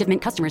 480p. Active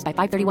Mint customers by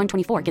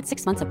 531.24 get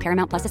 6 months of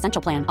Paramount Plus Essential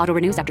Plan. Auto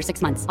renews after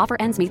 6 months. Offer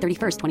ends May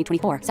 31st,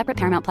 2024. Separate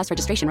Paramount Plus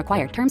registration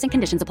required. Terms and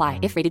conditions apply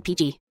if rated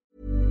PG.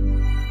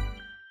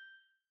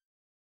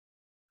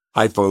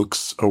 Hi,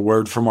 folks. A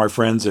word from our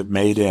friends at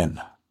Made In.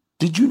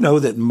 Did you know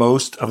that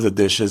most of the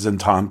dishes in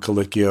Tom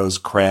Colicchio's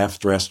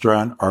craft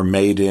restaurant are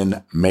made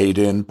in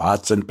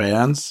pots and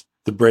pans?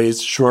 The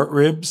braised short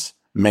ribs,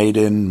 made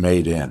in.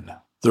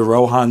 The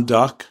Rohan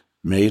duck,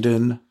 made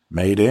in.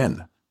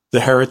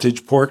 The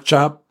heritage pork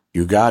chop,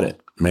 you got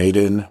it, made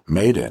in.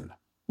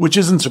 which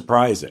isn't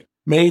surprising.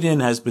 Made In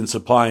has been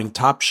supplying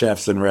top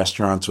chefs and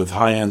restaurants with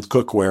high-end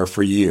cookware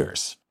for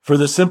years, for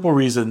the simple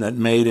reason that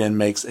Made In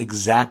makes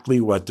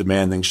exactly what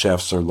demanding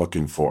chefs are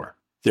looking for.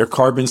 Their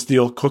carbon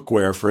steel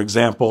cookware, for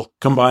example,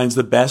 combines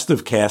the best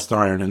of cast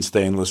iron and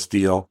stainless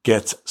steel,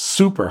 gets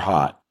super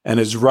hot, and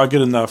is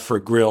rugged enough for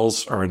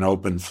grills or an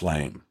open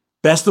flame.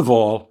 Best of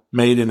all,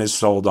 Made In is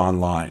sold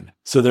online,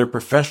 so their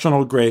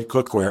professional-grade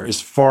cookware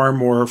is far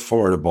more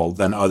affordable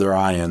than other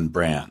high-end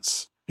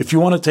brands. If you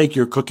want to take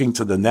your cooking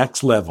to the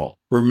next level,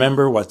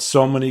 remember what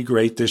so many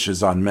great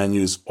dishes on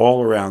menus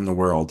all around the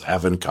world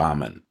have in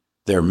common.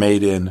 They're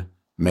made in,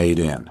 made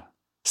in.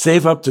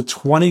 Save up to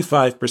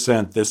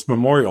 25% this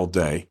Memorial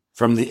Day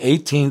from the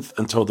 18th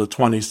until the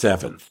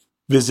 27th.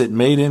 Visit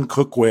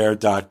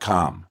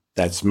madeincookware.com.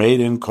 That's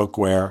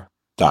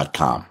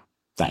madeincookware.com.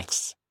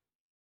 Thanks.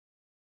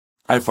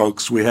 Hi,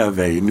 folks. We have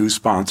a new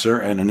sponsor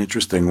and an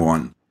interesting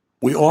one.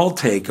 We all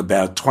take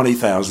about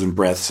 20,000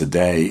 breaths a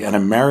day, and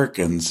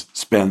Americans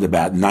spend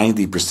about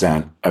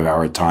 90% of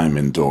our time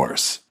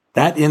indoors.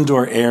 That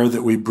indoor air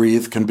that we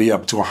breathe can be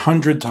up to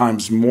 100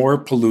 times more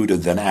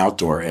polluted than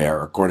outdoor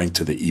air, according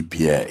to the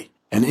EPA.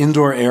 And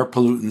indoor air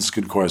pollutants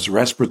can cause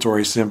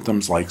respiratory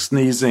symptoms like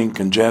sneezing,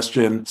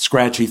 congestion,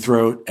 scratchy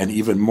throat, and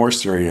even more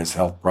serious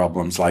health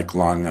problems like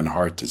lung and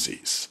heart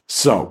disease.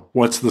 So,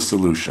 what's the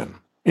solution?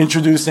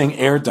 Introducing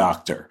Air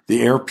Doctor,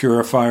 the air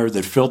purifier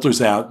that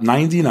filters out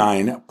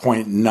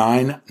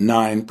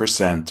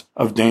 99.99%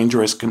 of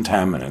dangerous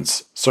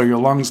contaminants, so your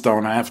lungs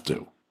don't have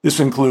to.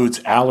 This includes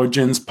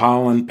allergens,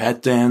 pollen,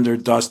 pet dander,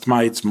 dust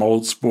mites,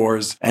 mold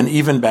spores, and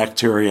even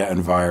bacteria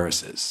and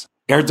viruses.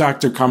 Air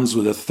Doctor comes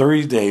with a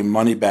 30-day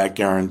money-back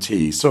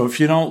guarantee, so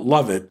if you don't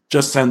love it,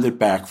 just send it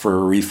back for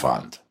a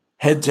refund.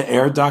 Head to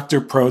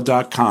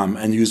airdoctorpro.com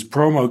and use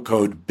promo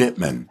code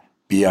BITTMAN,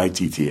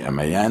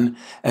 BITTMAN,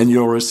 and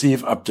you'll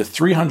receive up to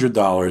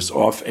 $300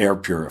 off air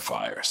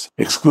purifiers.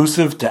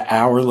 Exclusive to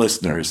our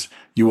listeners,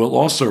 you will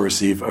also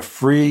receive a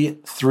free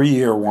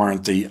 3-year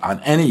warranty on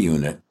any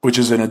unit, which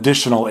is an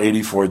additional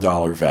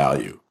 $84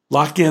 value.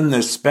 Lock in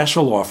this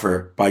special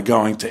offer by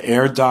going to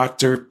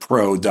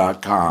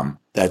airdoctorpro.com.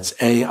 That's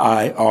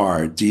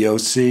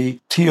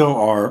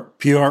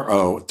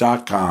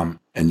airdoctorpro.com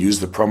and use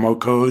the promo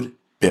code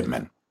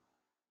BITTMAN.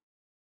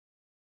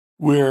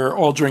 We're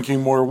all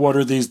drinking more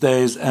water these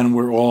days, and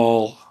we're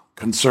all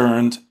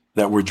concerned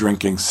that we're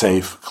drinking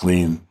safe,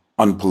 clean,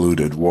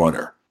 unpolluted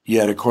water.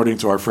 Yet, according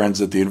to our friends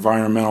at the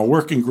Environmental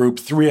Working Group,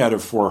 3 out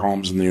of 4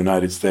 homes in the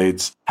United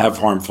States have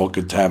harmful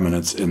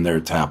contaminants in their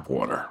tap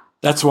water.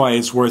 That's why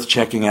it's worth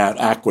checking out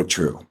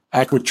AquaTrue.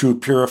 AquaTrue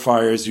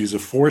purifiers use a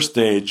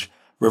 4-stage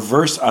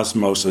reverse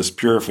osmosis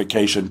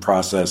purification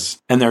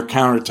process, and their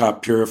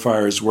countertop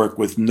purifiers work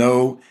with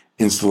no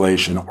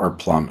installation or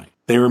plumbing.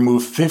 They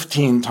remove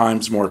 15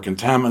 times more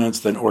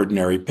contaminants than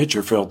ordinary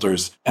pitcher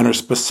filters and are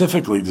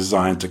specifically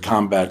designed to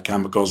combat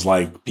chemicals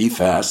like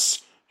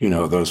PFAS,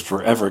 those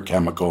forever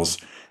chemicals,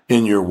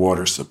 in your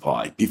water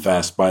supply.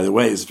 PFAS, by the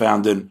way, is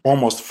found in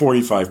almost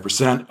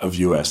 45% of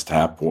U.S.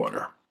 tap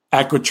water.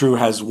 AquaTrue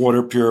has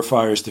water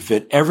purifiers to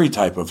fit every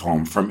type of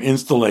home, from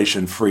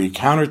installation-free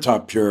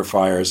countertop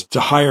purifiers to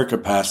higher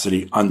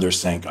capacity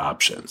under-sink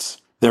options.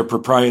 Their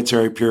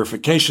proprietary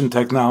purification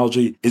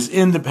technology is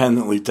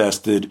independently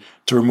tested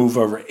to remove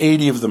over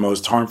 80 of the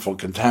most harmful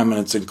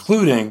contaminants,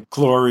 including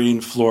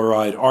chlorine,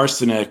 fluoride,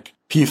 arsenic,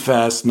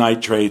 PFAS,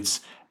 nitrates,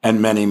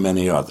 and many,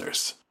 many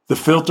others. The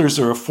filters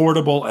are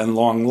affordable and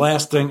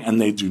long-lasting, and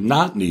they do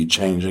not need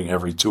changing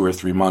every 2 or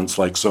 3 months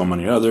like so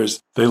many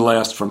others. They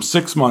last from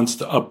 6 months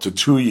to up to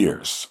 2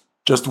 years.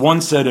 Just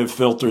one set of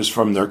filters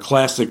from their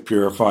classic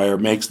purifier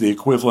makes the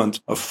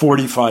equivalent of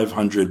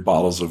 4,500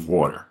 bottles of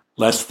water.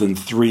 Less than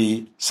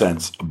 3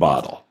 cents a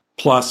bottle.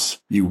 Plus,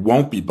 you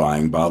won't be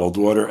buying bottled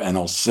water, and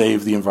it'll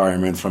save the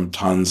environment from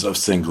tons of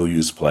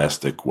single-use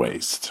plastic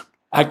waste.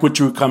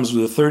 AquaTrue comes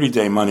with a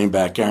 30-day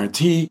money-back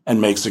guarantee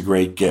and makes a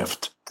great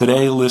gift.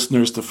 Today,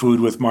 listeners to Food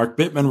with Mark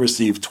Bittman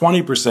receive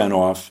 20%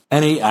 off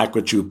any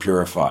AquaTrue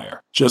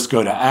purifier. Just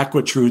go to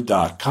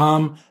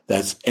aquatrue.com,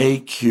 that's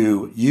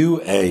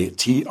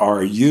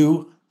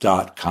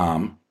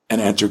AQUATRU.com,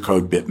 and enter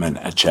code BITTMAN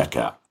at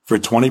checkout. For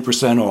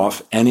 20%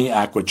 off any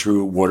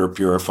AquaTrue water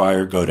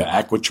purifier, go to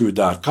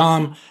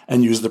aquatrue.com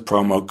and use the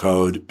promo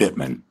code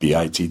BITTMAN,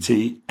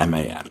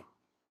 BITTMAN.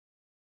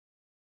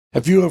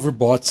 Have you ever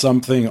bought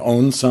something,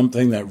 owned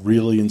something that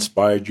really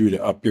inspired you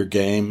to up your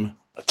game?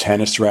 A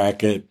tennis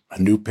racket, a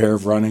new pair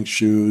of running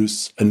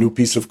shoes, a new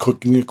piece of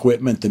cooking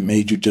equipment that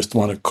made you just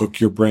want to cook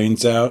your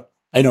brains out?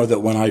 I know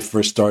that when I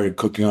first started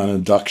cooking on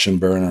induction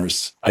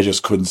burners, I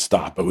just couldn't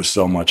stop. It was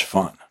so much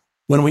fun.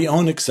 When we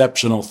own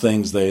exceptional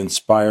things, they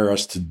inspire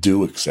us to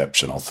do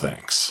exceptional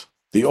things.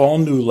 The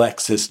all-new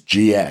Lexus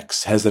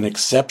GX has an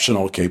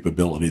exceptional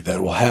capability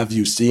that will have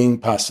you seeing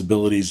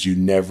possibilities you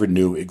never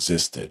knew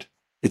existed.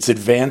 Its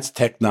advanced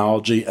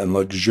technology and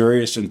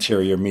luxurious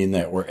interior mean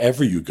that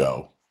wherever you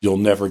go, you'll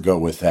never go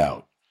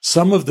without.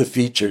 Some of the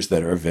features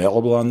that are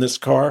available on this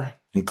car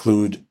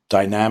include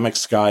dynamic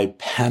sky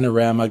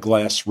panorama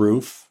glass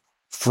roof,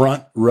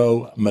 Front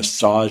row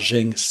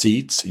massaging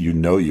seats, you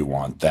know you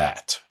want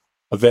that.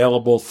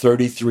 Available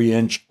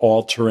 33-inch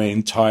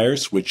all-terrain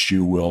tires, which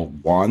you will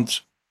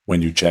want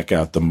when you check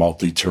out the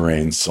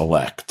Multi-Terrain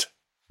Select.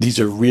 These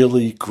are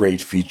really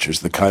great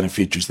features, the kind of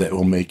features that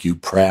will make you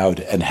proud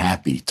and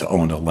happy to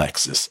own a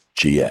Lexus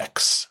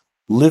GX.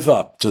 Live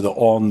up to the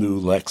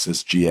all-new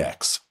Lexus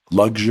GX,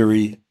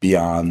 luxury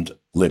beyond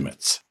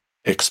limits.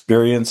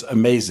 Experience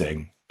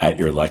amazing at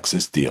your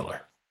Lexus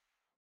dealer.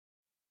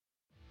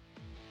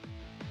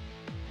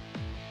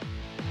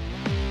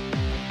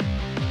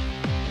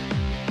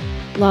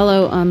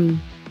 Lalo,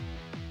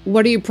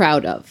 what are you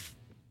proud of?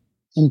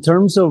 In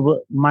terms of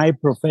my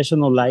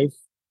professional life,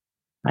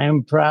 I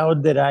am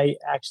proud that I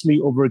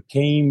actually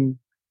overcame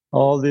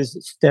all these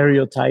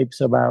stereotypes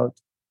about,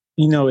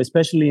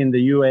 especially in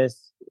the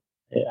US.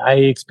 I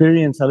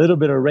experienced a little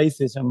bit of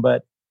racism,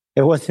 but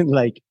it wasn't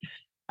like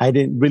I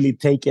didn't really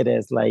take it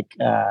as like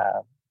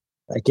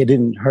it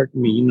didn't hurt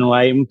me.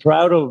 I am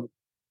proud of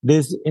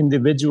this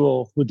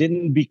individual who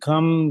didn't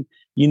become,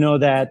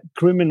 that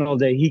criminal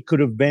that he could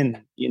have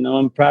been.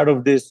 I'm proud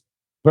of this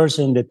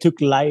person that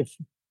took life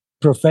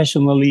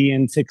professionally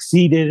and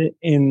succeeded.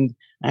 And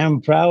I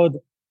am proud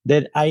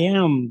that I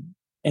am,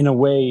 in a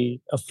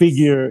way, a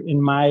figure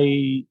in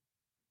my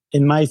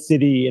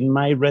city, in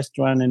my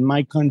restaurant, in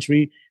my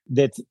country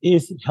that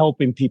is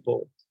helping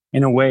people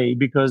in a way,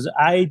 because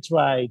I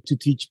try to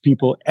teach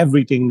people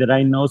everything that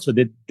I know so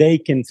that they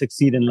can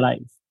succeed in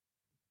life.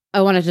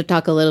 I wanted to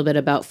talk a little bit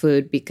about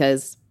food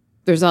because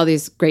there's all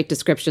these great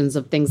descriptions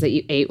of things that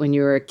you ate when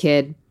you were a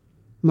kid.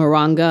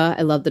 Moranga,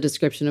 I love the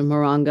description of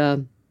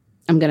moranga.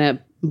 I'm going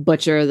to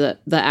butcher the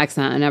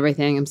accent and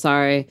everything. I'm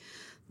sorry.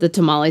 The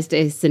tamales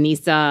de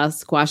ceniza,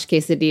 squash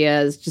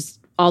quesadillas, just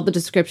all the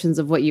descriptions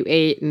of what you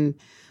ate and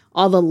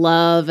all the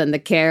love and the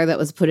care that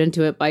was put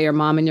into it by your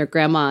mom and your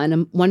grandma. And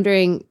I'm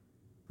wondering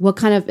what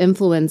kind of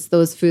influence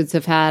those foods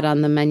have had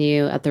on the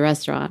menu at the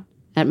restaurant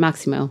at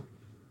Maximo.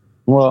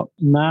 Well,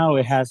 now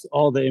it has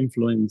all the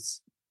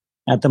influence.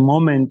 At the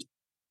moment,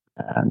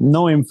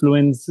 no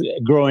influence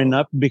growing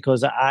up,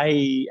 because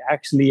I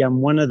actually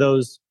am one of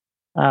those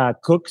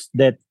cooks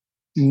that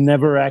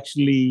never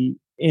actually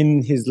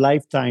in his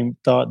lifetime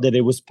thought that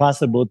it was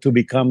possible to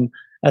become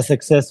a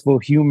successful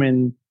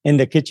human in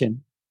the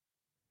kitchen.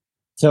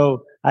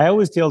 So I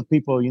always tell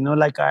people,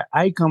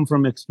 I come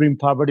from extreme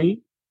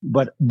poverty,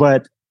 but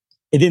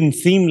it didn't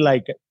seem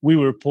like we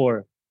were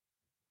poor,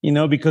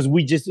 because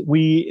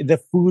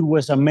the food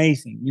was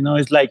amazing.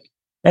 It's like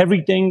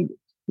everything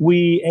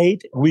we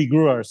ate, we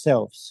grew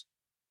ourselves.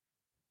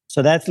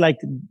 So that's like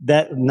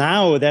that.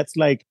 Now that's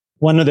like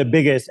one of the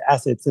biggest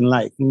assets in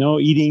life,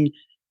 eating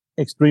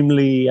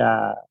extremely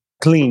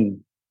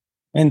clean.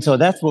 And so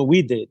that's what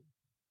we did.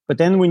 But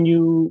then when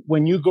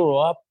you grow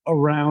up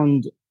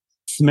around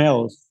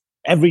smells,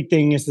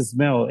 everything is a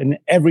smell and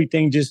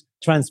everything just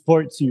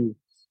transports you.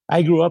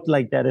 I grew up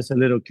like that as a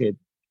little kid.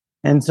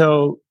 And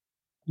so,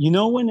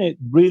 when it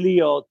really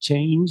all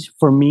changed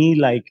for me,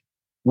 like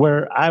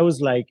where I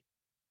was like,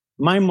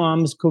 my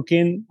mom's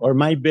cooking or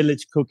my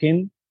village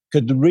cooking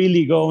could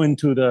really go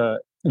into the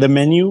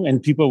menu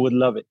and people would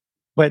love it.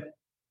 But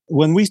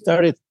when we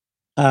started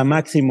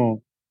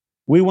Maximo,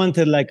 we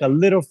wanted like a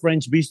little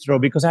French bistro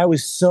because I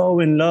was so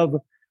in love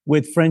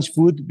with French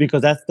food,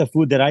 because that's the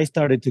food that I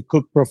started to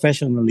cook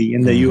professionally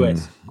in the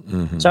US.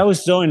 Mm-hmm. So I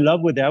was so in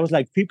love with it. I was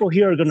like, people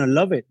here are going to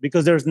love it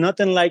because there's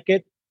nothing like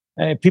it.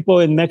 People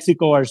in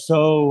Mexico are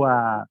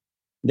so,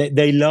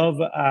 they love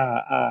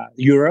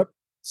Europe.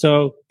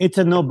 So it's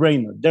a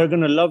no-brainer. They're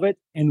going to love it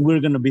and we're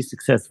going to be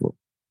successful.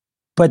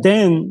 But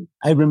then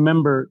I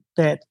remember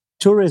that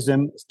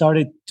tourism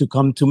started to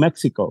come to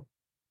Mexico.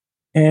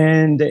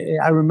 And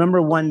I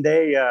remember one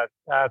day a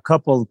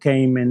couple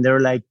came and they're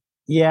like,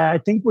 yeah, I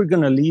think we're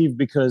going to leave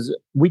because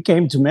we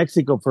came to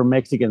Mexico for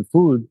Mexican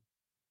food.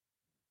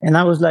 And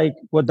I was like,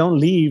 well, don't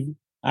leave.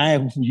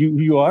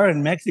 You are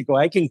in Mexico.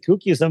 I can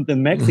cook you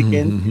something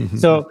Mexican.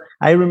 So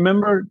I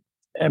remember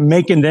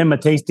making them a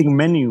tasting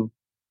menu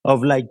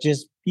of like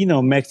just,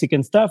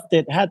 Mexican stuff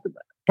that had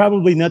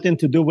probably nothing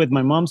to do with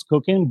my mom's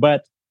cooking,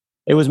 but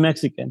it was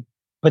Mexican.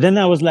 But then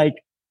I was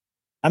like,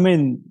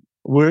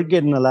 we're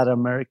getting a lot of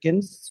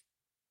Americans.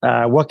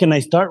 What can I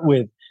start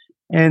with?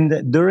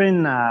 And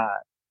during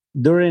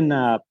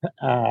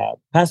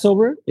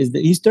Passover, is the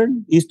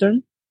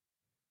Eastern.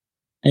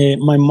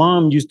 My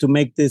mom used to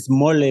make this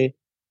mole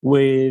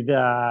with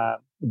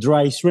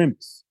dry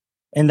shrimps,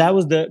 and that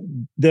was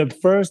the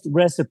first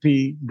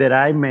recipe that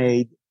I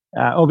made.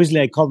 Obviously,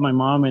 I called my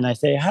mom and I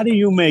say, "How do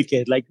you make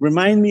it? Like,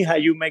 remind me how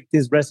you make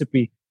this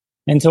recipe."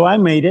 And so I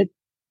made it,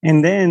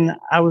 and then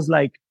I was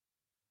like,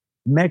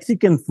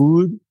 Mexican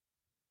food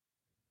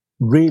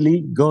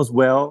really goes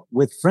well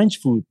with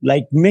French food.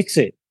 Like, mix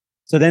it.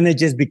 So then it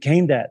just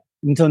became that.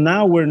 And so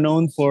now we're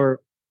known for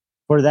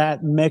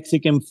that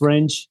Mexican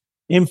French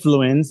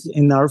influence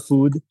in our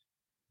food.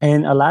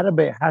 And a lot of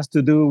it has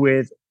to do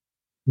with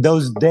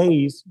those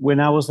days when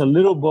I was a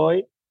little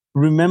boy,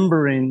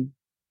 remembering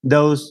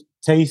those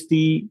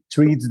tasty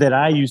treats that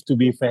I used to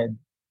be fed.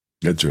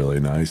 That's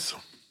really nice.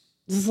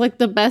 This is like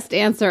the best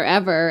answer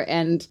ever.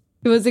 And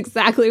it was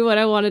exactly what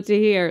I wanted to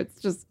hear.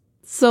 It's just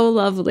so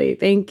lovely.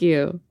 Thank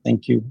you.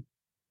 Thank you.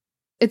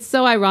 It's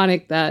so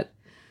ironic that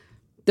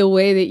the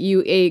way that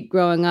you ate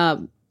growing up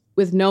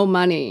with no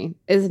money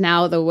is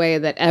now the way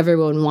that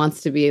everyone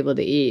wants to be able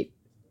to eat.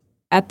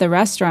 At the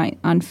restaurant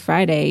on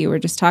Friday, you were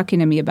just talking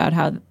to me about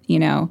how,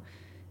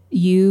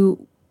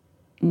 you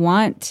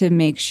want to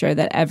make sure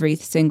that every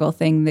single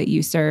thing that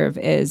you serve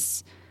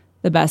is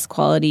the best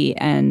quality,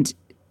 and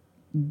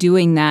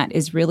doing that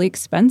is really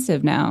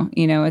expensive now.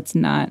 It's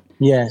not.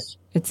 Yes.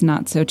 It's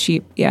not so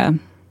cheap. Yeah.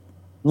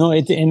 No,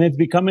 it's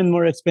becoming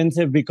more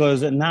expensive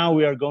because now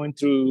we are going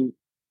through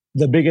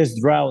the biggest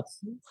drought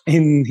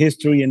in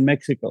history in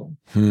Mexico.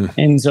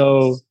 And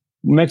so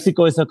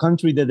Mexico is a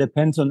country that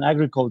depends on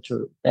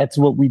agriculture. That's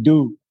what we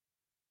do.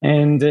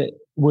 And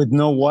with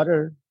no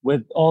water,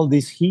 with all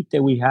this heat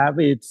that we have,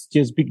 it's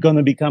just going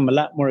to become a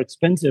lot more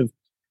expensive.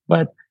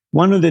 But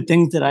one of the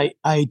things that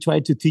I try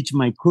to teach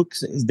my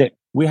cooks is that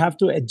we have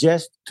to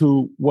adjust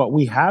to what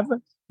we have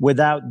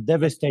without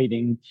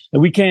devastating.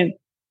 And we can't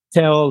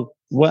tell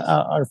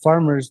our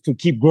farmers to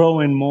keep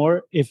growing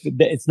more if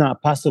it's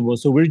not possible.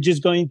 So we're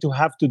just going to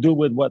have to do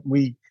with what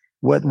we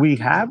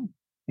have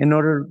in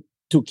order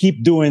to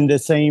keep doing the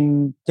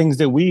same things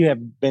that we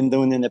have been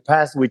doing in the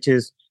past, which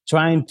is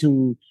trying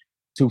to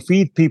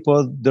feed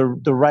people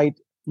the right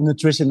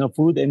nutritional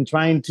food and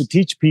trying to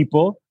teach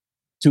people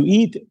to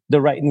eat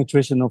the right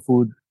nutritional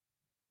food.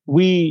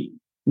 We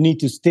need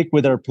to stick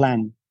with our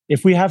plan.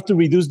 If we have to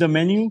reduce the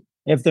menu,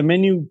 if the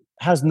menu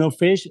has no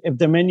fish, if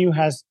the menu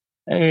has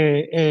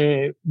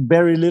very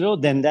little,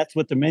 then that's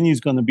what the menu is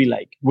going to be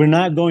like. We're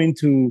not going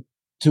to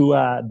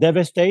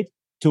devastate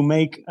to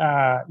make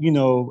a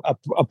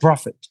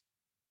profit.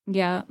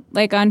 Yeah,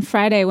 like on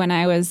Friday when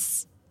I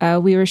was,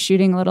 we were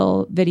shooting a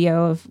little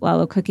video of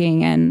Lalo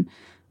cooking, and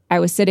I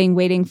was sitting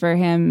waiting for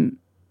him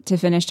to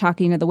finish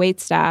talking to the wait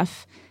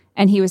staff,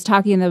 and he was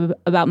talking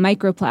about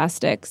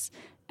microplastics.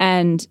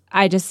 And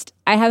I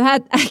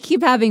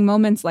keep having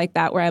moments like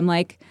that where I'm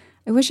like,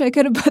 I wish I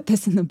could have put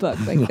this in the book.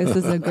 Like, this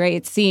is a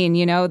great scene,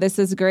 this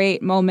is a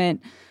great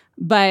moment.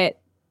 But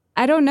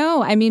I don't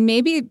know. I mean,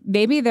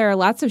 maybe there are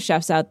lots of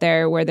chefs out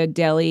there where the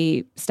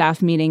daily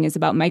staff meeting is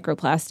about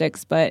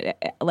microplastics, but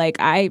like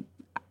I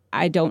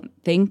don't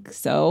think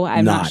so.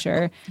 I'm not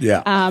sure.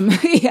 Yeah.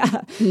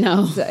 Yeah.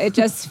 No. So it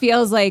just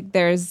feels like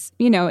there's,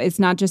 it's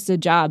not just a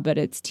job, but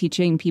it's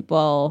teaching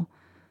people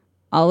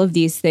all of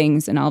these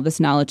things and all this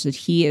knowledge that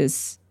he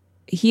is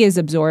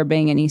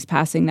absorbing, and he's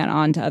passing that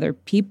on to other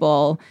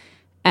people.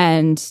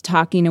 And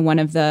talking to one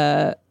of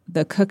the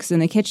cooks in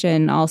the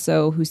kitchen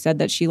also, who said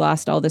that she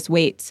lost all this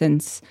weight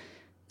since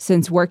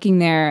working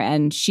there.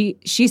 And she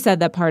said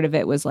that part of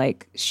it was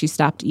like she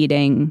stopped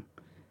eating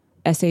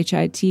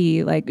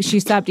SHIT, like she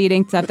stopped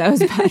eating stuff that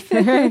was bad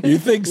for her. You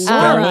think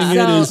spelling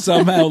it is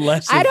somehow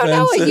less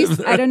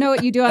offensive? I don't know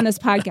what you do on this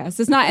podcast.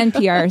 It's not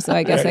NPR, so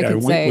I guess I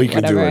can say we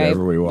can do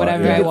whatever we want.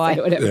 Whatever I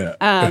want. Yeah.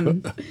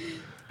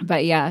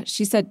 But yeah,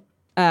 she said,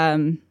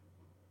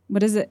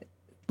 what is it?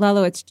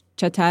 Lalo, it's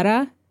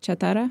chatarra?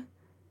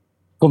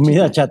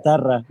 Comida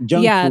chatarra.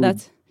 Junk food.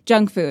 That's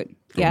junk food.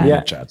 Yeah.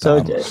 Yeah.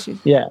 So,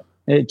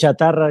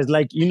 chatarra is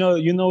like,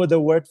 the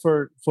word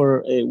for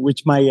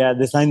which my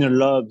designer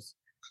loves,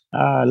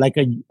 like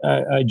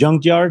a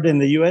junkyard in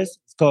the US.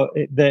 It's called,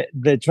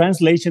 the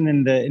translation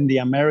in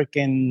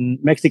the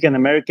Mexican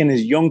American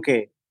is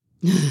yonke.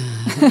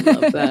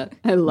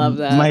 I love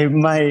that.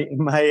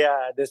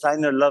 My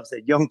designer loves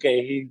it.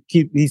 Yonke.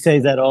 He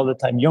says that all the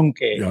time.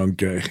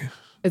 Yonke.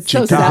 It's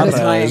so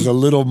satisfying. Is a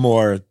little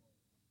more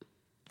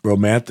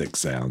romantic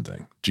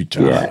sounding.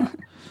 Chitarra.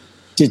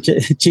 Yeah.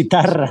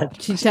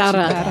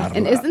 Chitarra.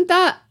 And isn't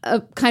that a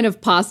kind of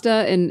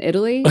pasta in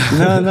Italy?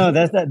 No,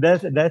 that's a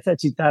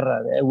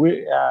chitarra.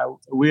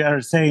 We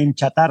are saying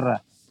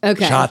chatarra.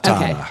 Okay.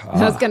 Okay.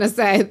 I was gonna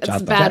say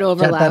that's bad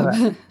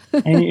overlap.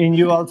 and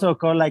you also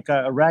call like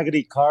a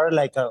raggedy car,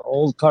 like an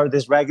old car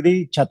that's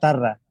raggedy,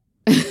 chatarra.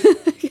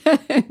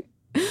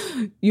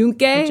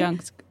 Yunque?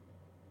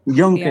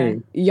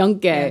 Yonke.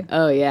 Yeah.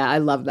 Oh yeah, I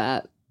love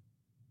that.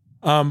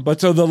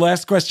 But so the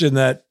last question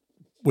that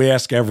we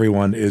ask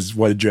everyone is,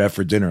 what did you have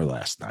for dinner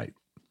last night?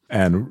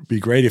 And it'd be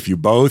great if you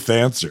both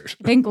answered.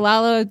 I think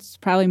Lalo, it's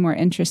probably more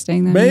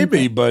interesting than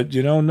maybe, but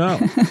you don't know.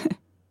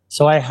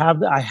 So I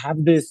have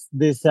this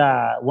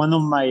one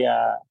of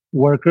my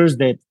workers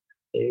that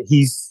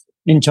he's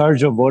in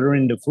charge of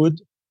ordering the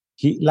food.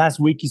 Last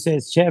week he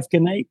says, "Chef,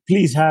 can I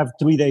please have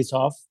 3 days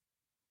off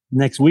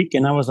next week?"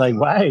 And I was like,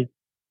 "Why?"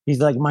 He's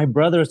like, "My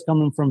brother is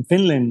coming from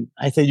Finland."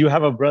 I said, "You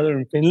have a brother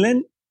in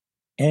Finland?"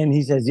 And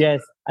he says,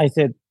 "Yes." I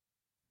said,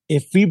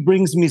 "If he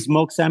brings me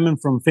smoked salmon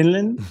from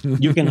Finland,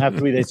 you can have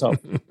 3 days off."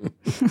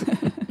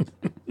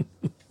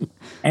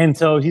 And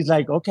so he's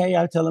like, "Okay,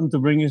 I'll tell him to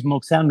bring you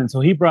smoked salmon."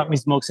 So he brought me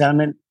smoked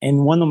salmon.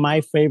 And one of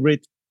my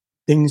favorite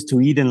things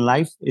to eat in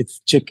life, it's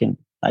chicken.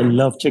 I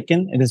love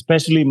chicken, and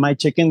especially my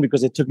chicken,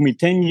 because it took me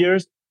 10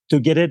 years to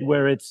get it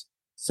where it's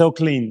so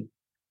clean.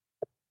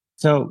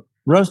 So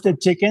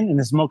roasted chicken and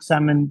a smoked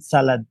salmon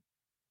salad.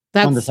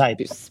 on the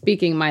side.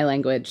 Speaking my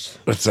language.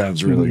 That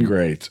sounds really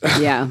great.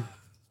 Yeah.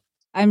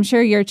 I'm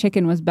sure your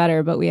chicken was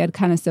better, but we had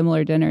kind of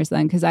similar dinners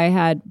then because I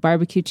had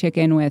barbecue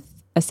chicken with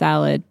a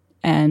salad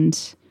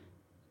and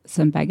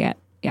some baguette.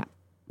 Yeah.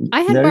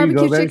 I had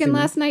barbecue chicken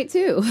last night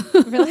too.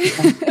 Really?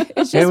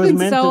 It's just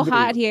been so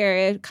hot here.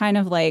 It kind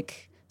of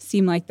like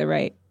seemed like the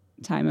right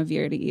time of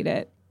year to eat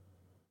it.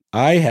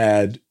 I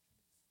had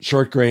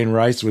short grain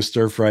rice with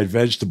stir-fried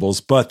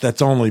vegetables, but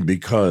that's only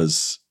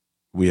because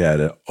we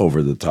had an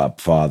over-the-top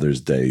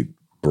Father's Day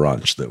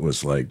brunch that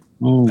was like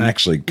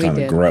actually kind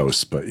of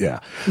gross, but yeah.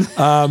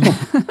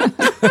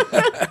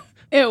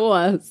 It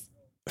was.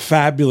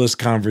 Fabulous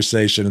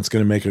conversation. It's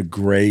going to make a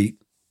great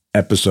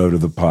episode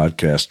of the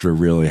podcast. We're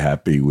really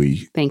happy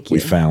we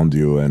found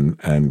you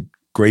and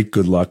great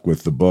good luck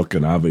with the book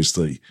and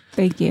obviously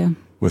thank you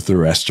with the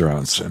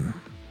restaurants and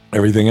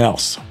everything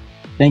else.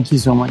 Thank you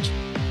so much.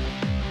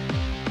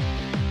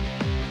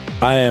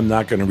 I am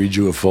not going to read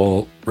you a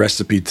full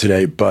recipe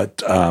today,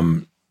 but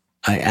I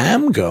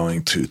am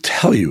going to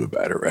tell you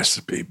about a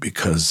recipe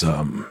because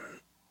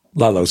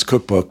Lalo's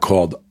cookbook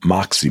called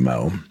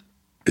Maximo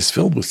is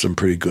filled with some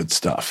pretty good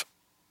stuff.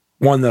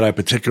 One that I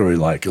particularly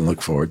like and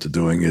look forward to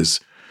doing is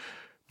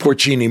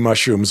porcini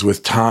mushrooms with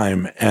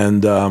thyme.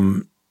 And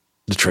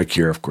the trick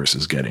here, of course,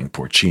 is getting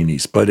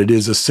porcinis. But it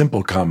is a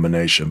simple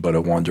combination, but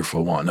a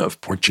wonderful one of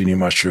porcini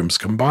mushrooms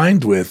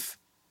combined with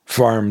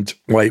farmed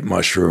white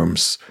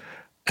mushrooms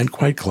and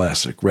quite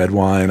classic red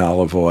wine,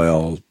 olive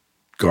oil,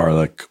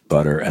 garlic,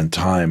 butter, and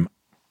thyme.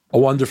 A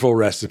wonderful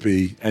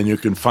recipe, and you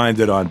can find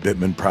it on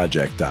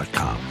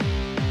BitmanProject.com.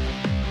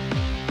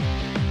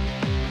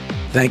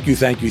 Thank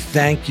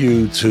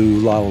you to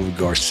Lalo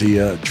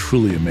Garcia, a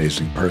truly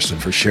amazing person,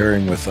 for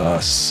sharing with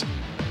us,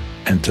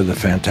 and to the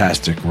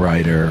fantastic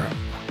writer,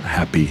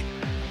 happy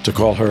to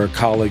call her a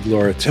colleague,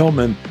 Laura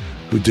Tillman,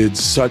 who did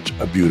such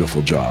a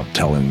beautiful job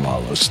telling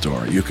Lalo's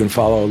story. You can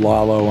follow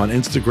Lalo on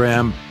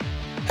Instagram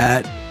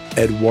at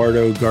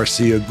Eduardo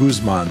Garcia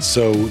Guzman.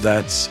 So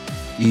that's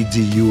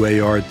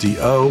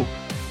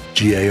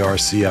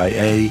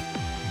EduardoGarcia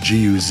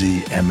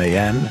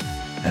Guzman,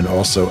 and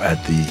also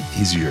at the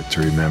easier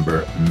to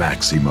remember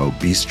Maximo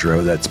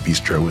Bistro. That's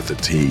Bistro with a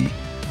T,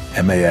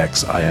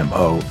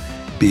 MAXIMO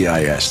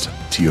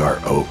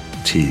BISTROT.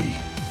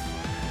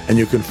 And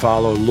you can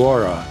follow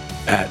Laura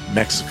at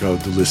Mexico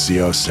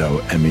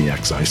Delicioso,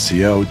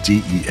 MEXICO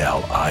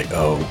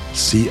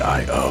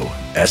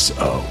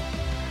DELIOCIOSO.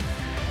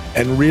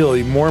 And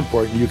really, more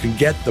important, you can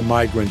get The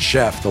Migrant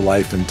Chef, The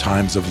Life and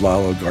Times of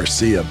Lalo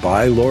Garcia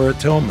by Laura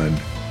Tillman,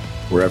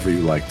 wherever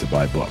you like to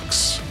buy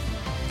books.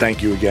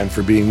 Thank you again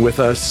for being with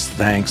us.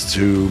 Thanks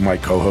to my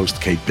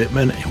co-host, Kate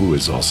Bittman, who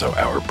is also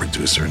our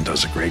producer and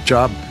does a great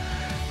job.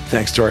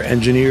 Thanks to our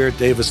engineer,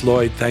 Davis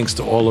Lloyd. Thanks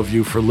to all of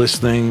you for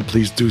listening.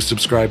 Please do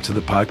subscribe to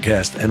the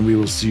podcast, and we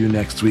will see you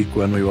next week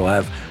when we will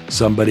have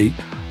somebody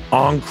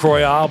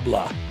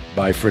incroyable.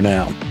 Bye for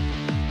now.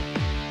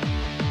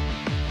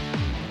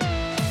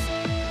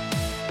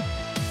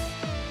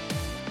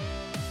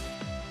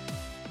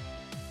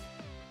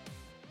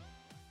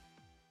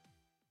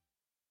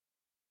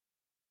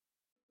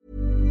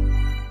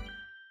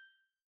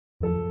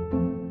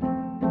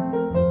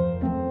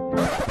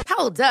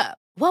 Hold up.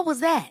 What was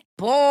that?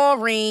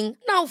 Boring.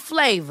 No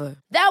flavor.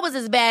 That was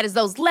as bad as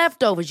those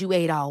leftovers you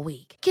ate all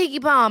week.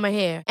 Keke Palmer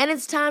here. And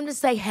it's time to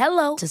say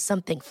hello to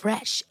something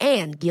fresh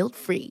and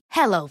guilt-free.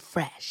 Hello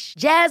Fresh.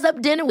 Jazz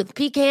up dinner with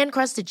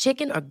pecan-crusted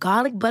chicken or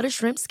garlic butter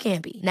shrimp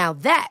scampi. Now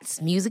that's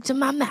music to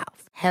my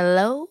mouth.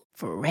 Hello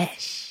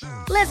Fresh.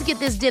 Let's get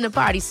this dinner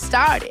party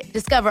started.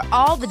 Discover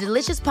all the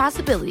delicious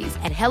possibilities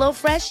at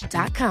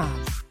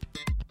HelloFresh.com.